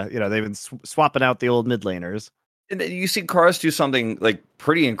they've been swapping out the old mid laners, and then you see Karis do something like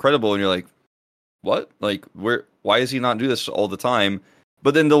pretty incredible, and you're like, what? Like, why does he not do this all the time?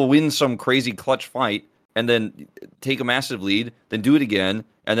 But then they'll win some crazy clutch fight, and then take a massive lead, then do it again,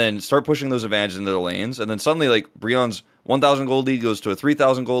 and then start pushing those advantages into the lanes, and then suddenly, like, Brion's 1,000 gold lead goes to a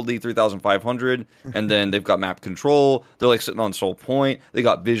 3,000 gold lead, 3,500, and then they've got map control, they're, like, sitting on Soul Point, they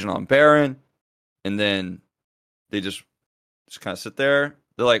got vision on Baron, and then they just kind of sit there.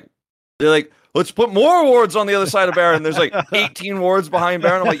 They're like, let's put more wards on the other side of Baron. There's, like, 18 wards behind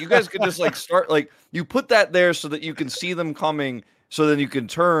Baron. I'm like, you guys could just, like, start, like, you put that there so that you can see them coming, so then you can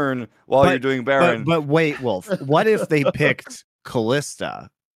turn while you're doing Baron. But wait, Wolf, what if they picked Kalista,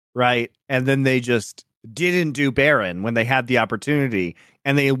 right? And then they just didn't do Baron when they had the opportunity,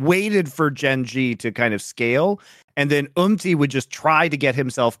 and they waited for GenG to kind of scale, and then would just try to get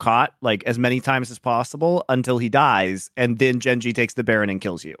himself caught like as many times as possible until he dies, and then GenG takes the Baron and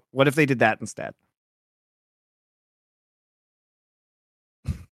kills you. What if they did that instead?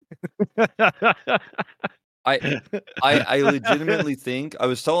 I legitimately think I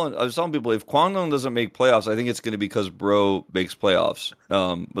was telling people, if Kwangdong doesn't make playoffs, I think it's going to be because Bro makes playoffs.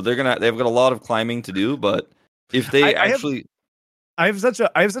 But they've got a lot of climbing to do. But if they I have such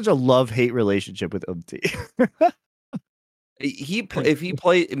a love-hate relationship with if he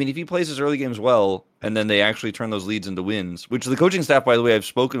plays his early games well, and then they actually turn those leads into wins, which the coaching staff, by the way, I've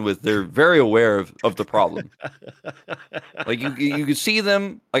spoken with, they're very aware of the problem. Like you can see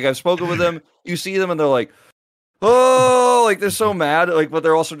them, like I've spoken with them, you see them and they're like, oh, like they're so mad, like, but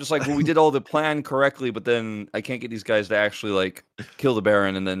they're also just like, well, we did all the plan correctly, but then I can't get these guys to actually like kill the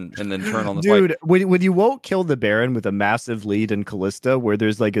Baron and then turn on the fight. When you won't kill the Baron with a massive lead in Kalista, where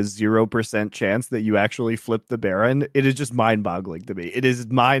there's like a 0% chance that you actually flip the Baron, it is just mind-boggling to me. It is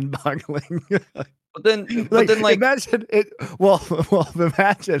mind-boggling. But then imagine it. Well,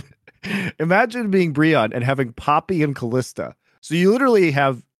 imagine being Brion and having Poppy and Kalista. So you literally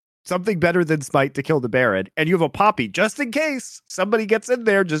have something better than Smite to kill the Baron, and you have a Poppy just in case somebody gets in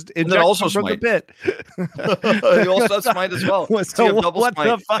there, just inject also from the pit. You also have Smite as well. So you have double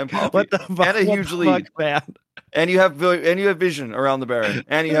Smite and Poppy, and a huge lead, man. And you have vision around the Baron,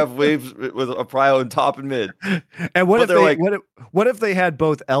 and you have waves with a prio in top and mid. And what if they had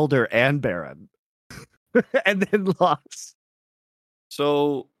both Elder and Baron, and then lost?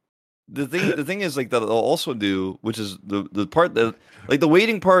 So the thing is, like, that they'll also do, which is the part that, like, the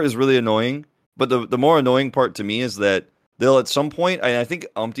waiting part is really annoying, but the more annoying part to me is that they'll at some point, and I think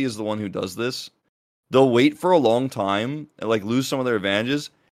Umpty is the one who does this, they'll wait for a long time and like lose some of their advantages,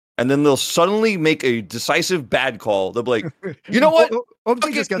 and then they'll suddenly make a decisive bad call. They'll be like, you know what?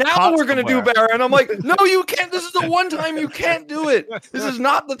 Okay, now we're going to do Baron. I'm like, no, you can't. This is the one time you can't do it. This is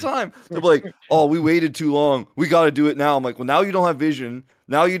not the time. They'll be like, oh, we waited too long. We got to do it now. I'm like, well, now you don't have vision.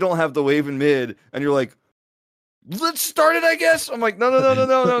 Now you don't have the wave in mid. And you're like, let's start it, I guess. I'm like, no.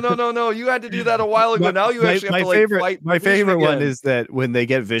 You had to do that a while ago. Now you actually have to like fight. My favorite again. one is that when they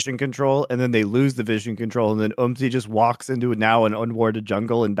get vision control and then they lose the vision control, and then Umti just walks into now an unwarded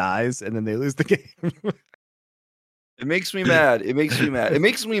jungle and dies, and then they lose the game. It makes me mad. It makes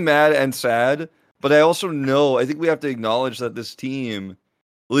me mad and sad. But I also know, I think we have to acknowledge that this team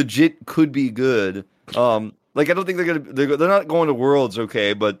legit could be good. Like I don't think they're not going to Worlds,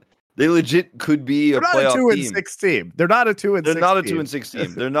 okay, but they legit could be a playoff team. 2-6 team. They're not a 2-6. They're not a 2-6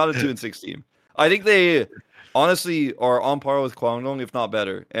 team. They're not a 2-6 team. I think they honestly are on par with Kwangdong, if not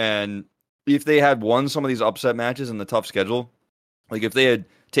better. And if they had won some of these upset matches in the tough schedule, like if they had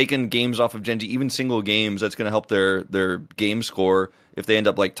taken games off of GenG, even single games, that's going to help their game score if they end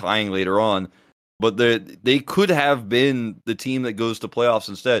up like tying later on. But they could have been the team that goes to playoffs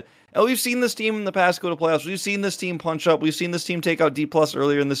instead. And we've seen this team in the past go to playoffs. We've seen this team punch up. We've seen this team take out D+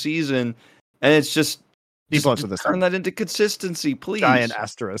 earlier in the season. And it's just D+ with a turn that into consistency, please. Giant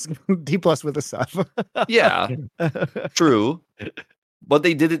asterisk. D+ with a sub. Yeah, true. But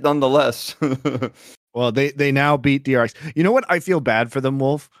they did it nonetheless. Well, they now beat DRX. You know what? I feel bad for them,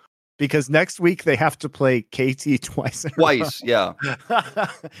 Wolf, because next week they have to play KT twice. Yeah.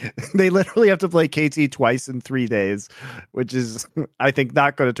 They literally have to play KT twice in 3 days, which is, I think,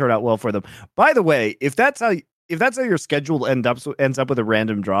 not going to turn out well for them. By the way, if that's how your schedule ends up with a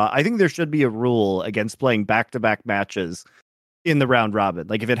random draw, I think there should be a rule against playing back-to-back matches in the round robin.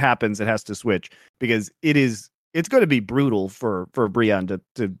 Like if it happens, it has to switch, because it's going to be brutal for Brion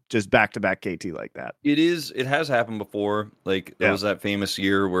to just back-to-back KT like that. It is. It has happened before. Like there was that famous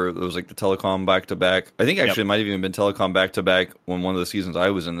year where it was like the Telecom back-to-back. I think actually it might have even been Telecom back-to-back when one of the seasons I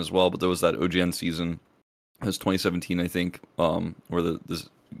was in as well. But there was that OGN season. It was 2017, I think, where this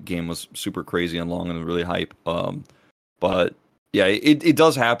game was super crazy and long and really hype. But yeah, it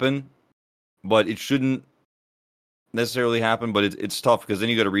does happen, but it shouldn't necessarily happen. But it's tough because then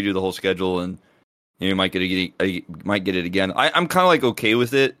you got to redo the whole schedule and you might get it again. I'm kind of like okay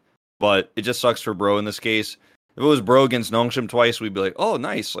with it, but it just sucks for Bro in this case. If it was Bro against Nongshim twice, we'd be like, oh,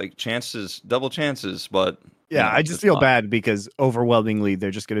 nice, like chances, double chances. But yeah, I just feel bad because overwhelmingly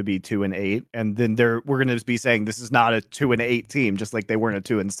they're just going to be 2-8, and then we're going to be saying this is not a 2-8 team, just like they weren't a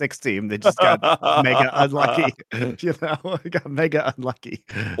 2-6 team. They just got mega unlucky, got mega unlucky.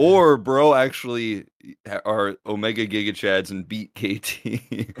 Or Bro actually are Omega Giga Chads and beat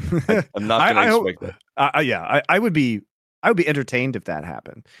KT. I'm not going to expect that. I would be entertained if that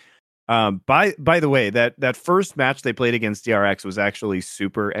happened. By the way, that first match they played against DRX was actually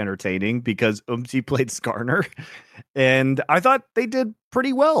super entertaining because Umti played Skarner, and I thought they did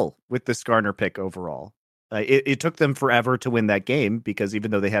pretty well with the Skarner pick overall. It took them forever to win that game because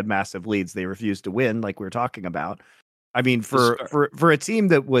even though they had massive leads, they refused to win, like we were talking about. I mean, for a team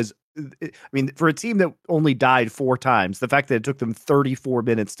that was, for a team that only died 4 times, the fact that it took them 34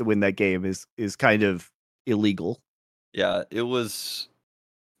 minutes to win that game is kind of illegal. Yeah, it was.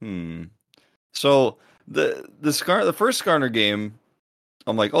 So the first Skarner game,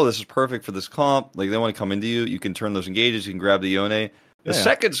 I'm like, oh, this is perfect for this comp. Like they want to come into you. You can turn those engages. You can grab the Yone. The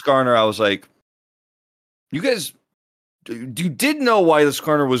second Skarner, I was like, you guys, you did know why the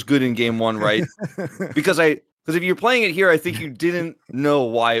Skarner was good in game 1, right? because if you're playing it here, I think you didn't know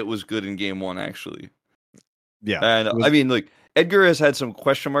why it was good in game 1, actually. Yeah. And I mean, like Edgar has had some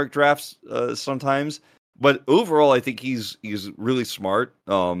question mark drafts sometimes. But overall, I think he's really smart,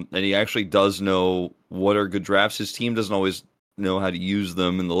 and he actually does know what are good drafts. His team doesn't always know how to use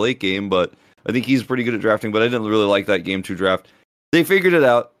them in the late game, but I think he's pretty good at drafting. But I didn't really like that game 2 draft. They figured it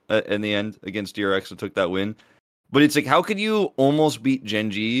out in the end against DRX and took that win. But it's like, how could you almost beat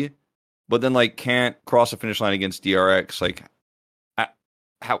GenG, but then like can't cross the finish line against DRX? Like,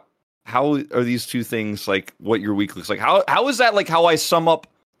 how are these two things like what your week looks like? How is that like how I sum up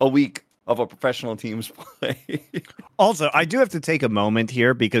a week of a professional team's play? Also, I do have to take a moment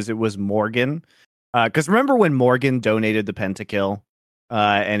here because it was Morgan. Because remember when Morgan donated the pentakill,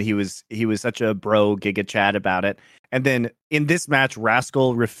 and he was such a bro Giga Chad about it. And then in this match,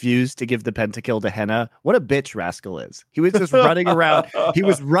 Rascal refused to give the pentakill to Henna. What a bitch Rascal is. He was just running around. He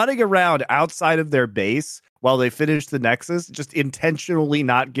was running around outside of their base while they finished the Nexus, just intentionally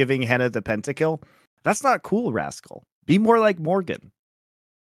not giving Henna the pentakill. That's not cool, Rascal. Be more like Morgan.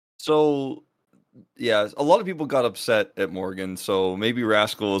 So, yeah, a lot of people got upset at Morgan. So maybe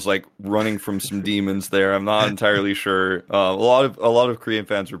Rascal is like running from some demons there. I'm not entirely sure. A lot of Korean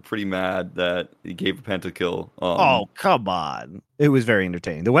fans were pretty mad that he gave a pentakill. Oh, come on! It was very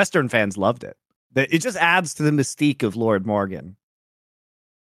entertaining. The Western fans loved it. It just adds to the mystique of Lord Morgan.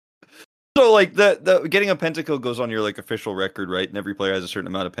 So, like the getting a pentakill goes on your like official record, right? And every player has a certain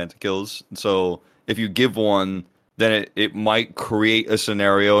amount of pentakills. So if you give one, then it might create a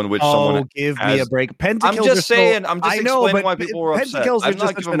scenario in which someone give has... me a break. Pentakills I'm just are saying. I'm just I know, explaining but why people were upset. pentakills are I'm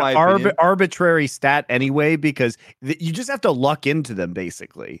not just giving an my opinion. arbitrary stat anyway, because you just have to luck into them,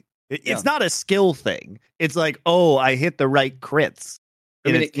 basically. It's not a skill thing. It's like, oh, I hit the right crits.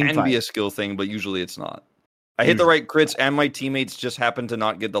 I mean, it can be a skill thing, but usually it's not. I hit the right crits, and my teammates just happen to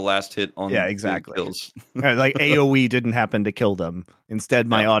not get the last hit on exactly. kills. Like AoE didn't happen to kill them. Instead,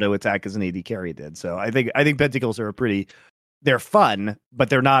 my auto attack as an AD carry did. So I think pentakills are they're fun,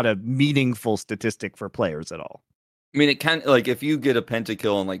 but they're not a meaningful statistic for players at all. I mean, it can, like, if you get a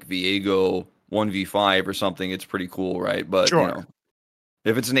pentakill on like Viego 1v5 or something, it's pretty cool, right? But you know,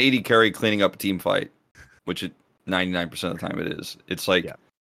 if it's an AD carry cleaning up a team fight, which it 99% of the time it is, it's like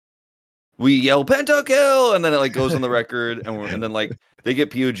we yell pentakill, and then it like goes on the record, and then like they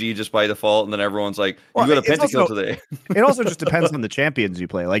get POG just by default, and then everyone's like, "You got a pentakill today." It also just depends on the champions you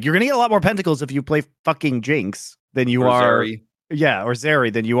play. Like, you're gonna get a lot more pentakills if you play fucking Jinx than you are, Zeri. or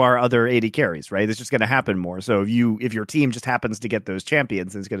Zeri than you are other AD carries, right? It's just gonna happen more. So if your team just happens to get those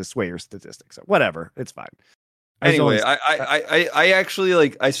champions, it's gonna sway your statistics. So whatever, it's fine. Anyway, I actually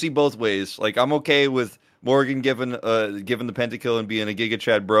like, I see both ways. Like, I'm okay with Morgan given the pentakill and being a Giga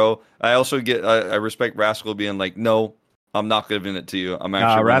Chad bro. I also I respect Rascal being like, no, I'm not giving it to you. I'm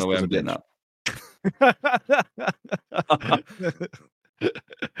actually running away. I'm getting out.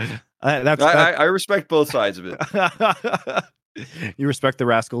 I respect both sides of it. You respect the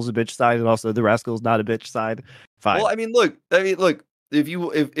Rascal's a bitch side, and also the Rascal's not a bitch side. Fine. Well, I mean, look. If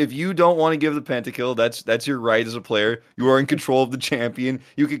you don't want to give the pentakill, that's your right as a player. You are in control of the champion.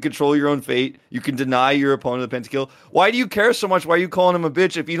 You can control your own fate. You can deny your opponent the pentakill. Why do you care so much? Why are you calling him a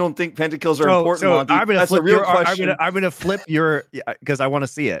bitch if you don't think pentakills are important? So That's the real question. I'm gonna flip your, because I want to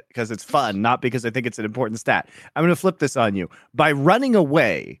see it, because it's fun, not because I think it's an important stat. I'm gonna flip this on you. By running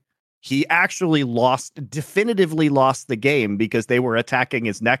away, he actually definitively lost the game because they were attacking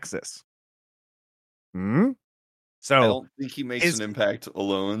his Nexus. So I don't think he makes an impact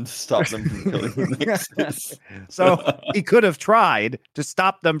alone to stop them from killing the Nexus. So he could have tried to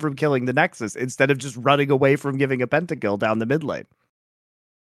stop them from killing the Nexus instead of just running away from giving a pentakill down the mid lane.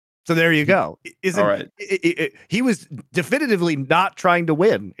 So there you go. All right. He was definitively not trying to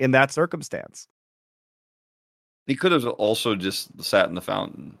win in that circumstance. He could have also just sat in the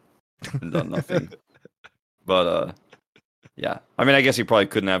fountain and done nothing. But yeah, I mean, I guess he probably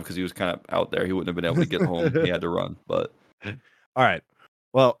couldn't have, because he was kind of out there. He wouldn't have been able to get home. He had to run. But all right,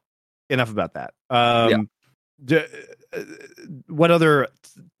 well, enough about that. What other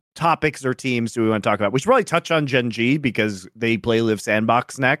topics or teams do we want to talk about? We should probably touch on GenG, because they play Live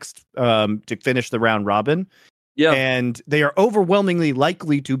Sandbox next to finish the round robin. Yeah, and they are overwhelmingly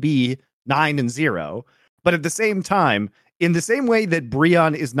likely to be 9-0. But at the same time, in the same way that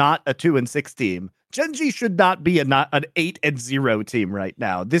Brion is not a 2-6 team, GenG should not be an 8-0 team right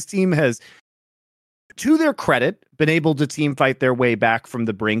now. This team has, to their credit, been able to team fight their way back from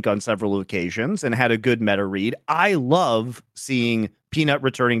the brink on several occasions and had a good meta read. I love seeing Peanut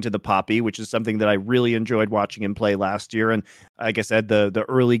returning to the Poppy, which is something that I really enjoyed watching him play last year. And like I said, the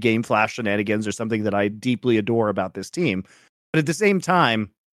early game flash shenanigans are something that I deeply adore about this team. But at the same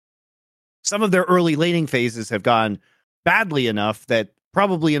time, some of their early laning phases have gone badly enough that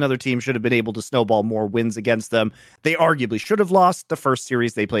probably another team should have been able to snowball more wins against them. They arguably should have lost the first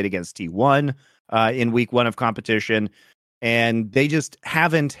series they played against T1 in week 1 of competition. And they just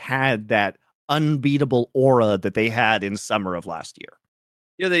haven't had that unbeatable aura that they had in summer of last year.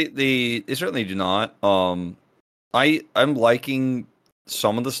 Yeah, they certainly do not. I'm liking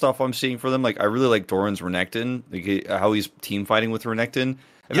some of the stuff I'm seeing for them. Like, I really like Doran's Renekton, like how he's team fighting with Renekton.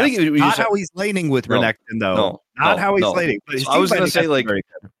 Not how he's laning with Renekton, though. Not how he's laning. But I was going to say, like,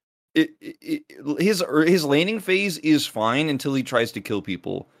 his laning phase is fine until he tries to kill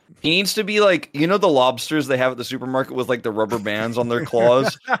people. He needs to be like, you know, the lobsters they have at the supermarket with like the rubber bands on their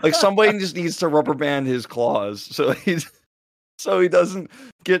claws. Like, somebody just needs to rubber band his claws so he doesn't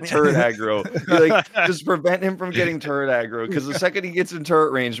get turret aggro. Like, just prevent him from getting turret aggro, because the second he gets in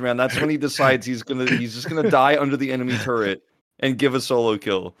turret range, man, that's when he decides he's just gonna die under the enemy turret and give a solo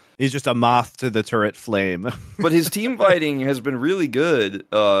kill. He's just a moth to the turret flame. But his team fighting has been really good.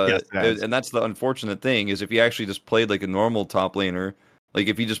 Yes, and that's the unfortunate thing, is if he actually just played like a normal top laner, like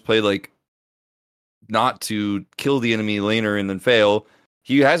if he just played like not to kill the enemy laner and then fail,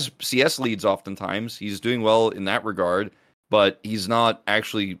 he has CS leads oftentimes. He's doing well in that regard, but he's not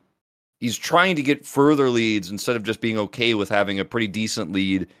actually... He's trying to get further leads instead of just being okay with having a pretty decent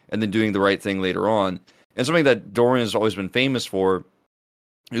lead and then doing the right thing later on. And something that Doran has always been famous for,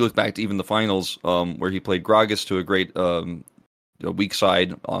 you look back to even the finals, where he played Gragas to a great weak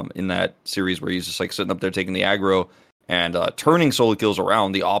side in that series where he's just like sitting up there taking the aggro and turning solo kills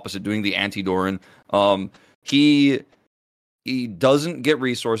around the opposite, doing the anti-Doran. He doesn't get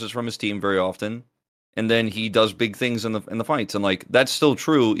resources from his team very often, and then he does big things in the fights, and like that's still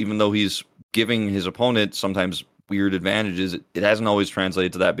true, even though he's giving his opponent sometimes weird advantages. It hasn't always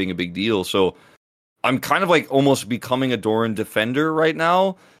translated to that being a big deal. So I'm kind of like almost becoming a Doran defender right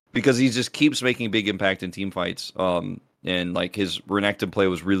now because he just keeps making big impact in team fights. And like his Renekton play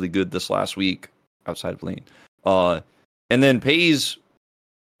was really good this last week outside of lane. And then Pays,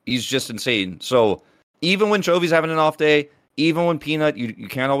 he's just insane. So even when Jovi's having an off day, even when Peanut, you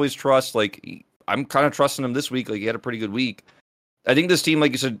can't always trust. Like I'm kind of trusting him this week. Like he had a pretty good week. I think this team,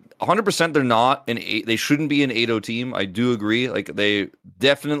 like you said, 100% they're not they shouldn't be an 8-0 team. I do agree. Like they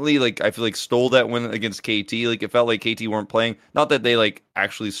definitely, like I feel like stole that win against KT. Like it felt like KT weren't playing. Not that they like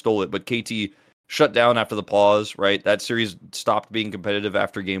actually stole it, but KT shut down after the pause, right? That series stopped being competitive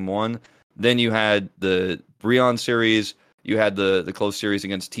after game 1. Then you had the Brion series. You had the close series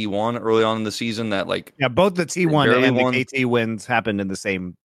against T1 early on in the season that like both the T1 and won. the KT wins happened in the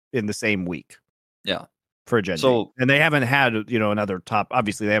same week. Yeah. For GenG. So, and they haven't had, another top.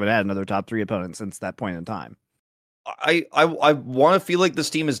 Obviously, they haven't had another top 3 opponent since that point in time. I want to feel like this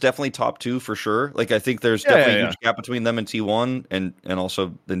team is definitely top 2 for sure. Like I think there's definitely a huge gap between them and T1, and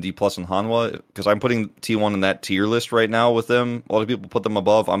also then D Plus and Hanwha, because I'm putting T1 in that tier list right now with them. A lot of people put them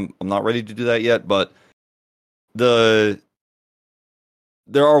above. I'm not ready to do that yet, but there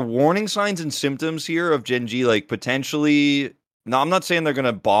are warning signs and symptoms here of GenG like potentially. Now I'm not saying they're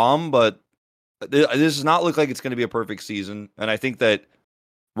gonna bomb, but this does not look like it's going to be a perfect season. And I think that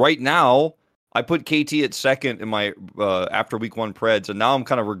right now, I put KT at second in my after week 1 Preds, and now I'm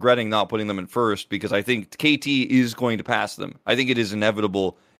kind of regretting not putting them in first because I think KT is going to pass them. I think it is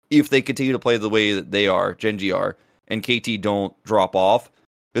inevitable if they continue to play the way that they are, GenG are, and KT don't drop off.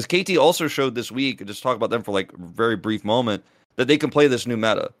 Because KT also showed this week, and just talk about them for like a very brief moment, that they can play this new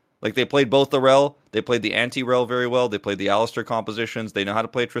meta. Like, they played both the Rel, they played the anti-Rel very well, they played the Alistar compositions, they know how to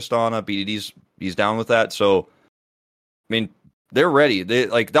play Tristana, he's down with that, so, I mean, they're ready.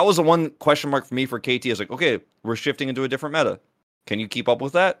 That was the one question mark for me for KT, is like, okay, we're shifting into a different meta. Can you keep up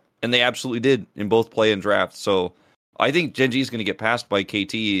with that? And they absolutely did in both play and draft, so I think GenG is going to get passed by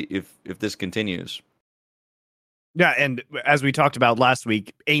KT if this continues. Yeah, and as we talked about last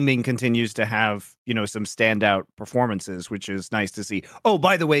week, aiming continues to have, some standout performances, which is nice to see. Oh,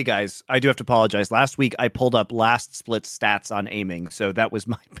 by the way, guys, I do have to apologize. Last week, I pulled up last split stats on aiming, so that was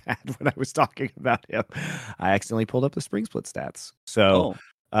my bad when I was talking about him. I accidentally pulled up the spring split stats. So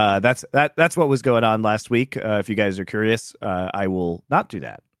that's what was going on last week. If you guys are curious, I will not do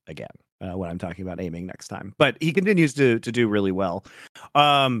that again when I'm talking about aiming next time. But he continues to do really well.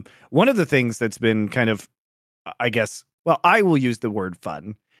 One of the things that's been kind of, I guess, well, I will use the word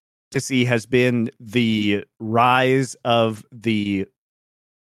fun to see, has been the rise of the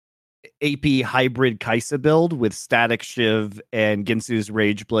AP hybrid Kai'Sa build with Static Shiv and Ginsu's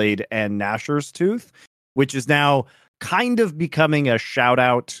Rageblade and Nashor's Tooth, which is now kind of becoming a shout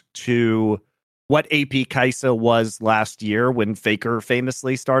out to what AP Kai'Sa was last year when Faker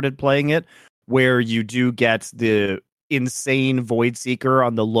famously started playing it, where you do get the insane Void Seeker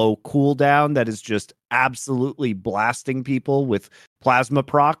on the low cooldown that is just absolutely blasting people with plasma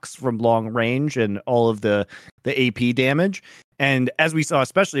procs from long range and all of the AP damage. And as we saw,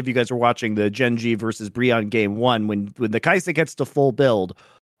 especially if you guys were watching the GenG versus Brion game 1, when the Kai'Sa gets to full build,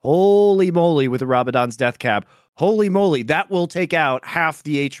 holy moly, with the Rabadon's death cap, holy moly, that will take out half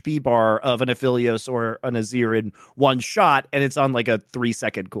the HP bar of an Aphelios or an Azir in one shot, and it's on like a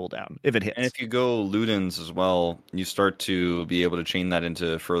 3-second cooldown if it hits. And if you go Ludens as well, you start to be able to chain that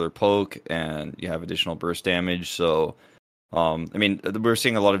into further poke, and you have additional burst damage. So, I mean, we're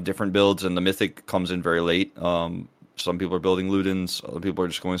seeing a lot of different builds, and the Mythic comes in very late. Some people are building Ludens. Other people are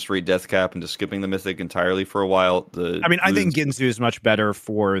just going straight Death Cap and just skipping the Mythic entirely for a while. I think Ginsu is much better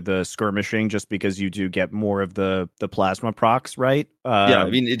for the skirmishing just because you do get more of the plasma procs, right? Yeah, I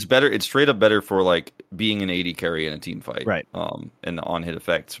mean, it's better. It's straight up better for like being an AD carry in a team fight, right? And the on-hit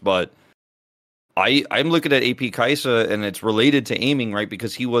effects. But I'm looking at AP Kai'Sa, and it's related to aiming, right?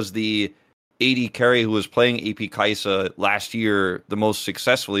 Because he was the AD carry who was playing AP Kai'Sa last year the most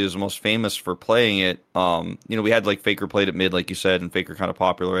successfully, is the most famous for playing it. We had like Faker played it mid, like you said, and Faker kind of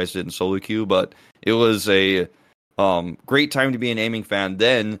popularized it in solo queue, but it was a great time to be an aiming fan.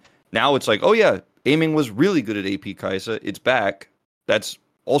 Then now it's like, oh yeah, aiming was really good at AP Kai'Sa. It's back. That's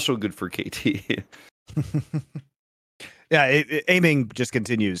also good for KT. Yeah, aiming just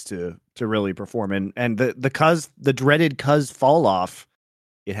continues to really perform, and the dreaded Cuz fall off.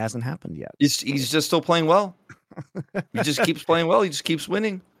 It hasn't happened yet. He's just still playing well. He just keeps playing well. He just keeps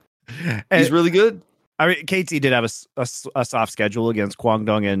winning. And, He's really good. I mean, KT did have a soft schedule against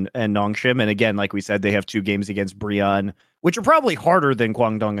Guangdong and Nongshim. And again, like we said, they have 2 games against Brion, which are probably harder than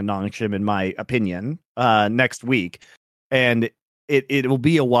Guangdong and Nongshim, in my opinion, next week. And it will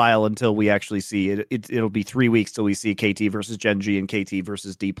be a while until we actually see it. It'll be 3 weeks till we see KT versus GenG and KT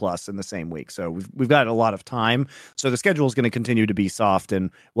versus D+ in the same week. So we've got a lot of time. So the schedule is going to continue to be soft, and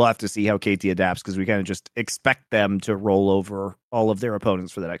we'll have to see how KT adapts, because we kind of just expect them to roll over all of their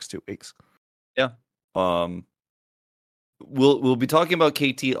opponents for the next 2 weeks. Yeah. We'll be talking about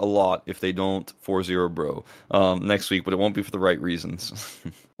KT a lot if they don't 4-0 bro next week, but it won't be for the right reasons.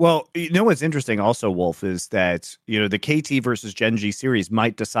 Well, you know what's interesting also, Wolf, is that, you know, the KT versus GenG series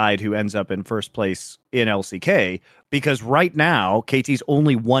might decide who ends up in first place in LCK, because right now KT's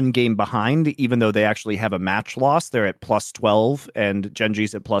only 1 game behind, even though they actually have a match loss. They're at +12 and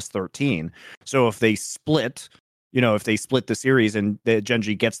GenG's at +13. So if they split, if they split the series and the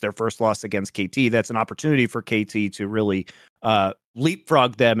GenG gets their first loss against KT, that's an opportunity for KT to really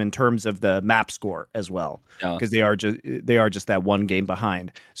leapfrog them in terms of the map score as well, because they are just that 1 game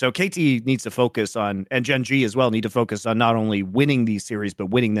behind. So KT needs to focus on, and GenG as well, need to focus on not only winning these series, but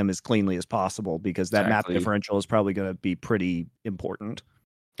winning them as cleanly as possible, because that map differential is probably going to be pretty important.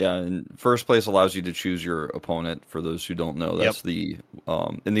 Yeah, and first place allows you to choose your opponent. For those who don't know, that's the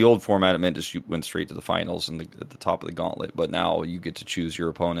in the old format, it meant just you went straight to the finals and at the top of the gauntlet. But now you get to choose your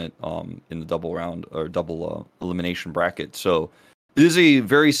opponent in the double round or double elimination bracket. So it is a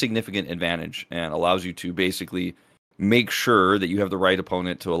very significant advantage and allows you to basically make sure that you have the right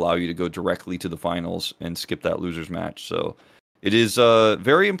opponent to allow you to go directly to the finals and skip that losers match. So it is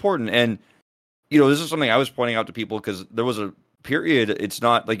very important. And this is something I was pointing out to people, because there was a period, it's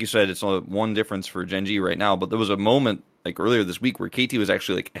not like you said, it's only 1 difference for GenG right now, but there was a moment like earlier this week where KT was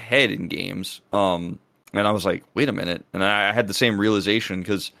actually like ahead in games, and I was like, wait a minute, and I had the same realization,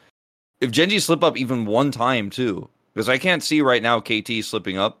 because if GenG slip up even 1 time too, because I can't see right now KT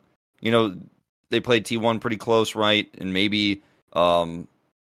slipping up. They played T1 pretty close, right, and maybe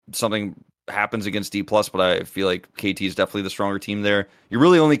something happens against D+, but I feel like KT is definitely the stronger team there. You're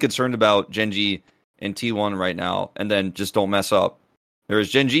really only concerned about GenG in T1 right now, and then just don't mess up.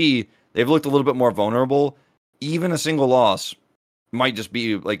 Whereas GenG, they've looked a little bit more vulnerable. Even a single loss might just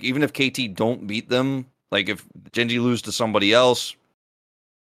be like, even if KT don't beat them, like if GenG lose to somebody else,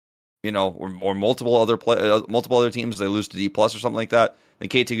 or multiple other teams, they lose to D+ or something like that, then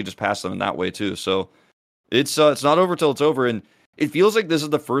KT could just pass them in that way too. So it's not over till it's over, and it feels like this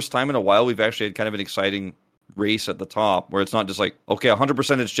is the first time in a while we've actually had kind of an exciting race at the top, where it's not just like, okay,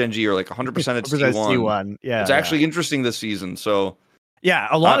 100% it's GenG or like 100% it's T1. Yeah, it's actually interesting this season. So yeah,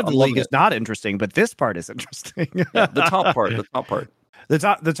 a lot of the league is not interesting, but this part is interesting. Yeah, the top part.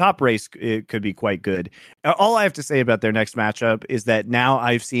 The top race, it could be quite good. All I have to say about their next matchup is that now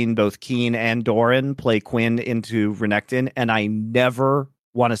I've seen both Keen and Doran play Quinn into Renekton, and I never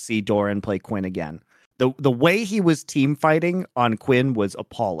want to see Doran play Quinn again. The way he was team fighting on Quinn was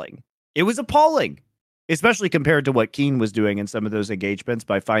appalling. It was appalling, especially compared to what Keen was doing in some of those engagements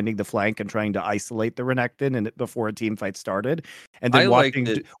by finding the flank and trying to isolate the Renekton and before a team fight started. And then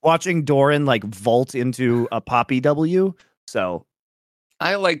watching Doran like vault into a Poppy W. So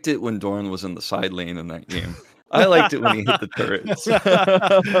I liked it when Doran was in the side lane in that game. I liked it when he hit the turrets.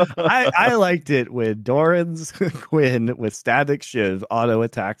 I liked it when Doran's Quinn with Static Shiv auto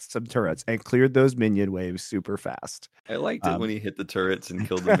attacked some turrets and cleared those minion waves super fast. I liked it when he hit the turrets and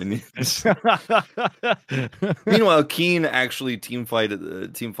killed the minions. Meanwhile, Keen actually team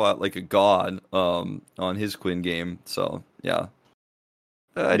fought like a god on his Quinn game. So yeah,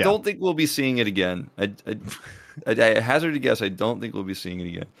 I don't think we'll be seeing it again. I hazard a guess. I don't think we'll be seeing it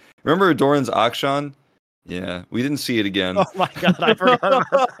again. Remember Doran's Akshan? Yeah, we didn't see it again. Oh my god, I forgot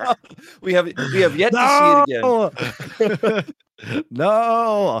about that. we have yet to see it again.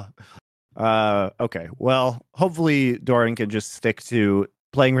 No. Okay. Well, hopefully Doran can just stick to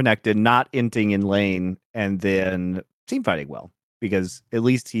playing Renekton, not inting in lane, and then team fighting well, because at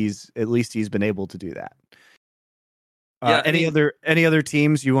least he's been able to do that. Any other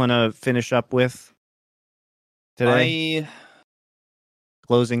teams you want to finish up with today?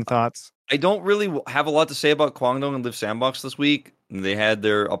 Closing thoughts. I don't really have a lot to say about Guangdong and Live Sandbox this week. They had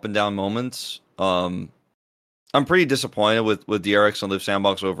their up and down moments. I'm pretty disappointed with DRX and Live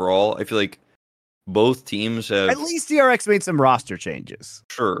Sandbox overall. I feel like both teams have... At least DRX made some roster changes.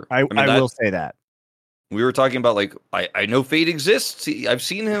 Sure. I will say that. We were talking about, like, I know Fate exists. I've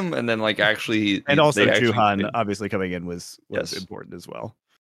seen him. And then, like, actually... And also Juhan obviously coming in was important as well.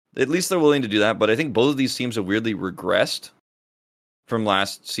 At least they're willing to do that. But I think both of these teams have weirdly regressed from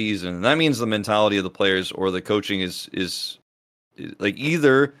last season. And that means the mentality of the players or the coaching is like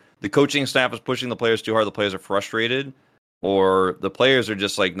either the coaching staff is pushing the players too hard, the players are frustrated, or the players are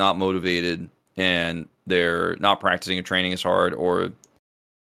just like not motivated and they're not practicing and training as hard, or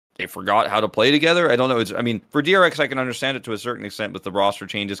they forgot how to play together. I don't know. I mean, for DRX, I can understand it to a certain extent with the roster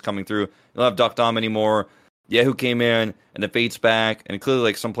changes coming through. You don't have Duck Dom anymore. Yahoo came in, and the Fate's back, and clearly,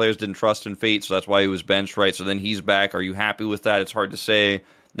 like, some players didn't trust in Fate, so that's why he was benched, right? So then he's back. Are you happy with that? It's hard to say.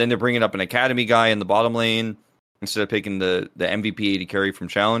 Then they're bringing up an Academy guy in the bottom lane instead of picking the MVP AD carry from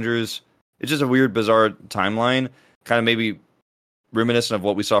Challengers. It's just a weird, bizarre timeline, kind of maybe reminiscent of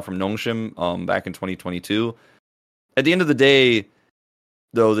what we saw from Nongshim back in 2022. At the end of the day,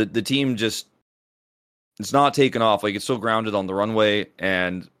 though, the team just, it's not taken off. Like, it's still grounded on the runway,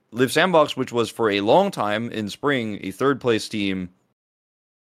 and Live Sandbox, which was for a long time in spring a third place team,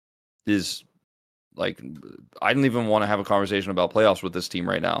 is like, I don't even want to have a conversation about playoffs with this team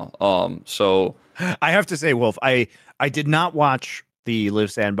right now. So I have to say, Wolf, I did not watch the Live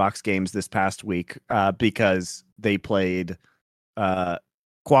Sandbox games this past week because they played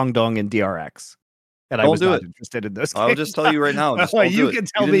Guangdong and DRX. And I was not interested in this. I'll just tell you right now. You can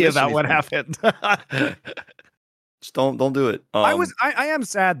tell me about what happened. Just don't do it. I am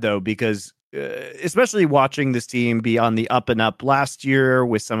sad though, because especially watching this team be on the up and up last year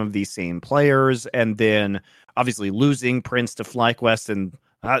with some of these same players, and then obviously losing Prince to FlyQuest, and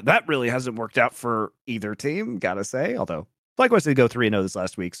that really hasn't worked out for either team, gotta say. Although FlyQuest did go 3-0 this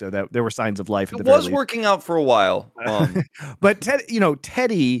last week, so that there were signs of life. It was working out for a while. But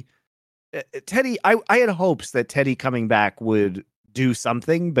Teddy, I had hopes that Teddy coming back would do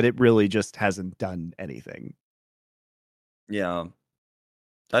something, but it really just hasn't done anything. Yeah.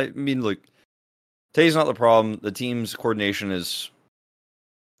 I mean, look, Teddy's not the problem. The team's coordination it's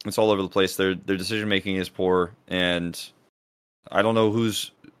all over the place. Their decision making is poor, and I don't know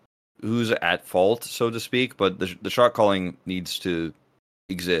who's at fault, so to speak, but the shot calling needs to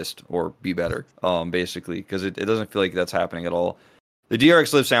exist or be better, basically, because it doesn't feel like that's happening at all. The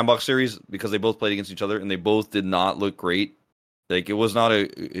DRX Live Sandbox series, because they both played against each other and they both did not look great. Like, it was not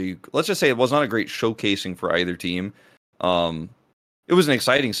let's just say it was not a great showcasing for either team. It was an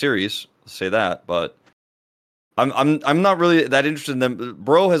exciting series, let's say that, but I'm not really that interested in them.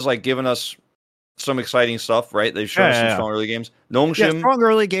 Bro has like given us some exciting stuff, right? They've shown us some strong early games. Nongshim, strong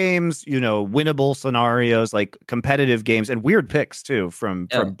early games, winnable scenarios, like competitive games, and weird picks too from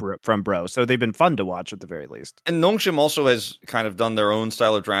Bro. So they've been fun to watch at the very least. And Nongshim also has kind of done their own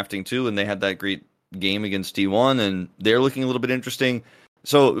style of drafting too, and they had that great game against T1, and they're looking a little bit interesting.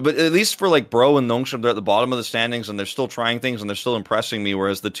 So, but at least for like Bro and Nongshim, they're at the bottom of the standings, and they're still trying things, and they're still impressing me.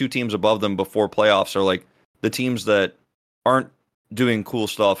 Whereas the two teams above them before playoffs are like the teams that aren't doing cool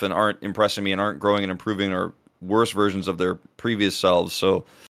stuff and aren't impressing me and aren't growing and improving, or worse versions of their previous selves. So,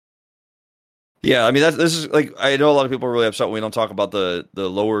 yeah, I mean, this is like, I know a lot of people are really upset when we don't talk about the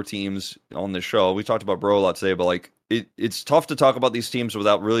lower teams on this show. We talked about Bro a lot today, but like it's tough to talk about these teams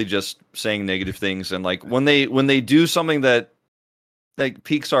without really just saying negative things. And like when they do something that like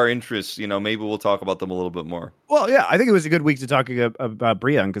piques our interest, maybe we'll talk about them a little bit more. Well, yeah, I think it was a good week to talk about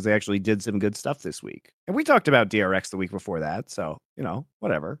Brion, because they actually did some good stuff this week. And we talked about DRX the week before that, so,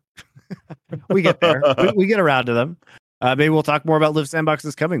 whatever. We get there. we get around to them. Maybe we'll talk more about Live Sandbox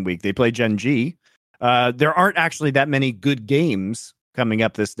this coming week. They play GenG. There aren't actually that many good games coming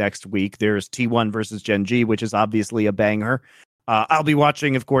up this next week. There's T1 versus GenG, which is obviously a banger. I'll be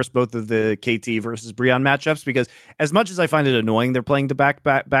watching, of course, both of the KT versus Brion matchups, because as much as I find it annoying they're playing back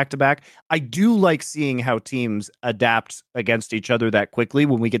to back, I do like seeing how teams adapt against each other that quickly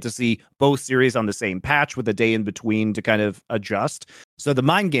when we get to see both series on the same patch with a day in between to kind of adjust. So the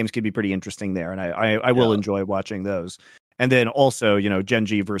mind games can be pretty interesting there, and I will enjoy watching those. And then also,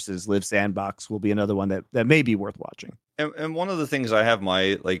 GenG versus Live Sandbox will be another one that may be worth watching. And one of the things I have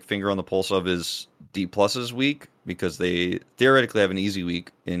my finger on the pulse of is D+'s week, because they theoretically have an easy week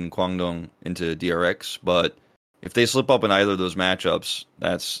in Guangdong into DRX. But if they slip up in either of those matchups,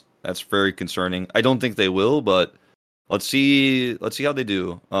 that's very concerning. I don't think they will, but let's see how they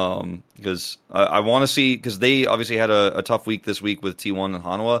do. Because I want to see, because they obviously had a tough week this week with T1 and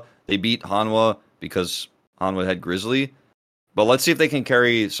Hanwha. They beat Hanwha because Hanwha had Grizzly. But let's see if they can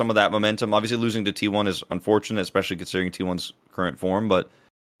carry some of that momentum. Obviously, losing to T1 is unfortunate, especially considering T1's current form. But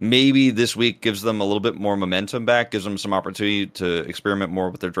maybe this week gives them a little bit more momentum back, gives them some opportunity to experiment more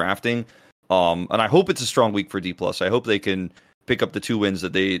with their drafting. And I hope it's a strong week for D+. I hope they can pick up the 2 wins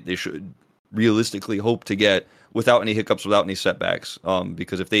that they should realistically hope to get without any hiccups, without any setbacks.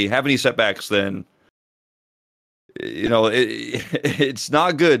 Because if they have any setbacks, then it's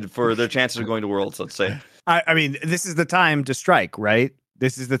not good for their chances of going to Worlds, let's say. I mean, this is the time to strike, right?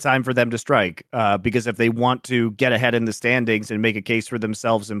 This is the time for them to strike, because if they want to get ahead in the standings and make a case for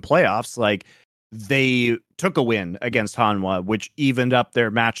themselves in playoffs, like they took a win against Hanwha, which evened up their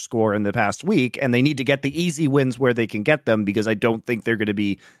match score in the past week, and they need to get the easy wins where they can get them, because I don't think they're going to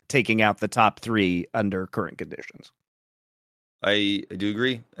be taking out the top three under current conditions. I do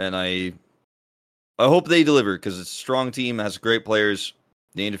agree, and I hope they deliver, because it's a strong team, has great players.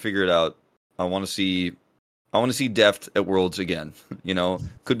 They need to figure it out. I want to see Deft at Worlds again. You know,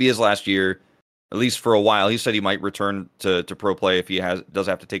 could be his last year, at least for a while. He said he might return to pro play if he does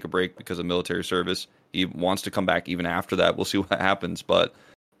have to take a break because of military service. He wants to come back even after that. We'll see what happens, but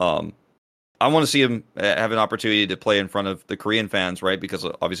I want to see him have an opportunity to play in front of the Korean fans, right? Because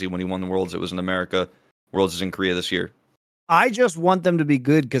obviously when he won the Worlds, it was in America. Worlds is in Korea this year. I just want them to be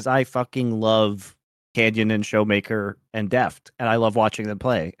good because I fucking love Canyon and Showmaker and Deft, and I love watching them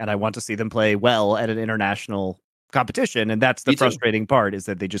play, and I want to see them play well at an international competition, and that's the frustrating part, is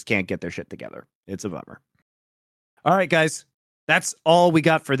that they just can't get their shit together. It's a bummer. All right, guys, that's all we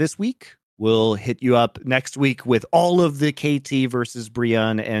got for this week. We'll hit you up next week with all of the KT versus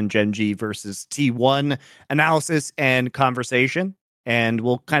Brion and GenG versus T1 analysis and conversation, and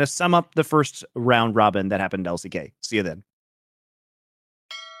we'll kind of sum up the first round robin that happened to LCK. See you then.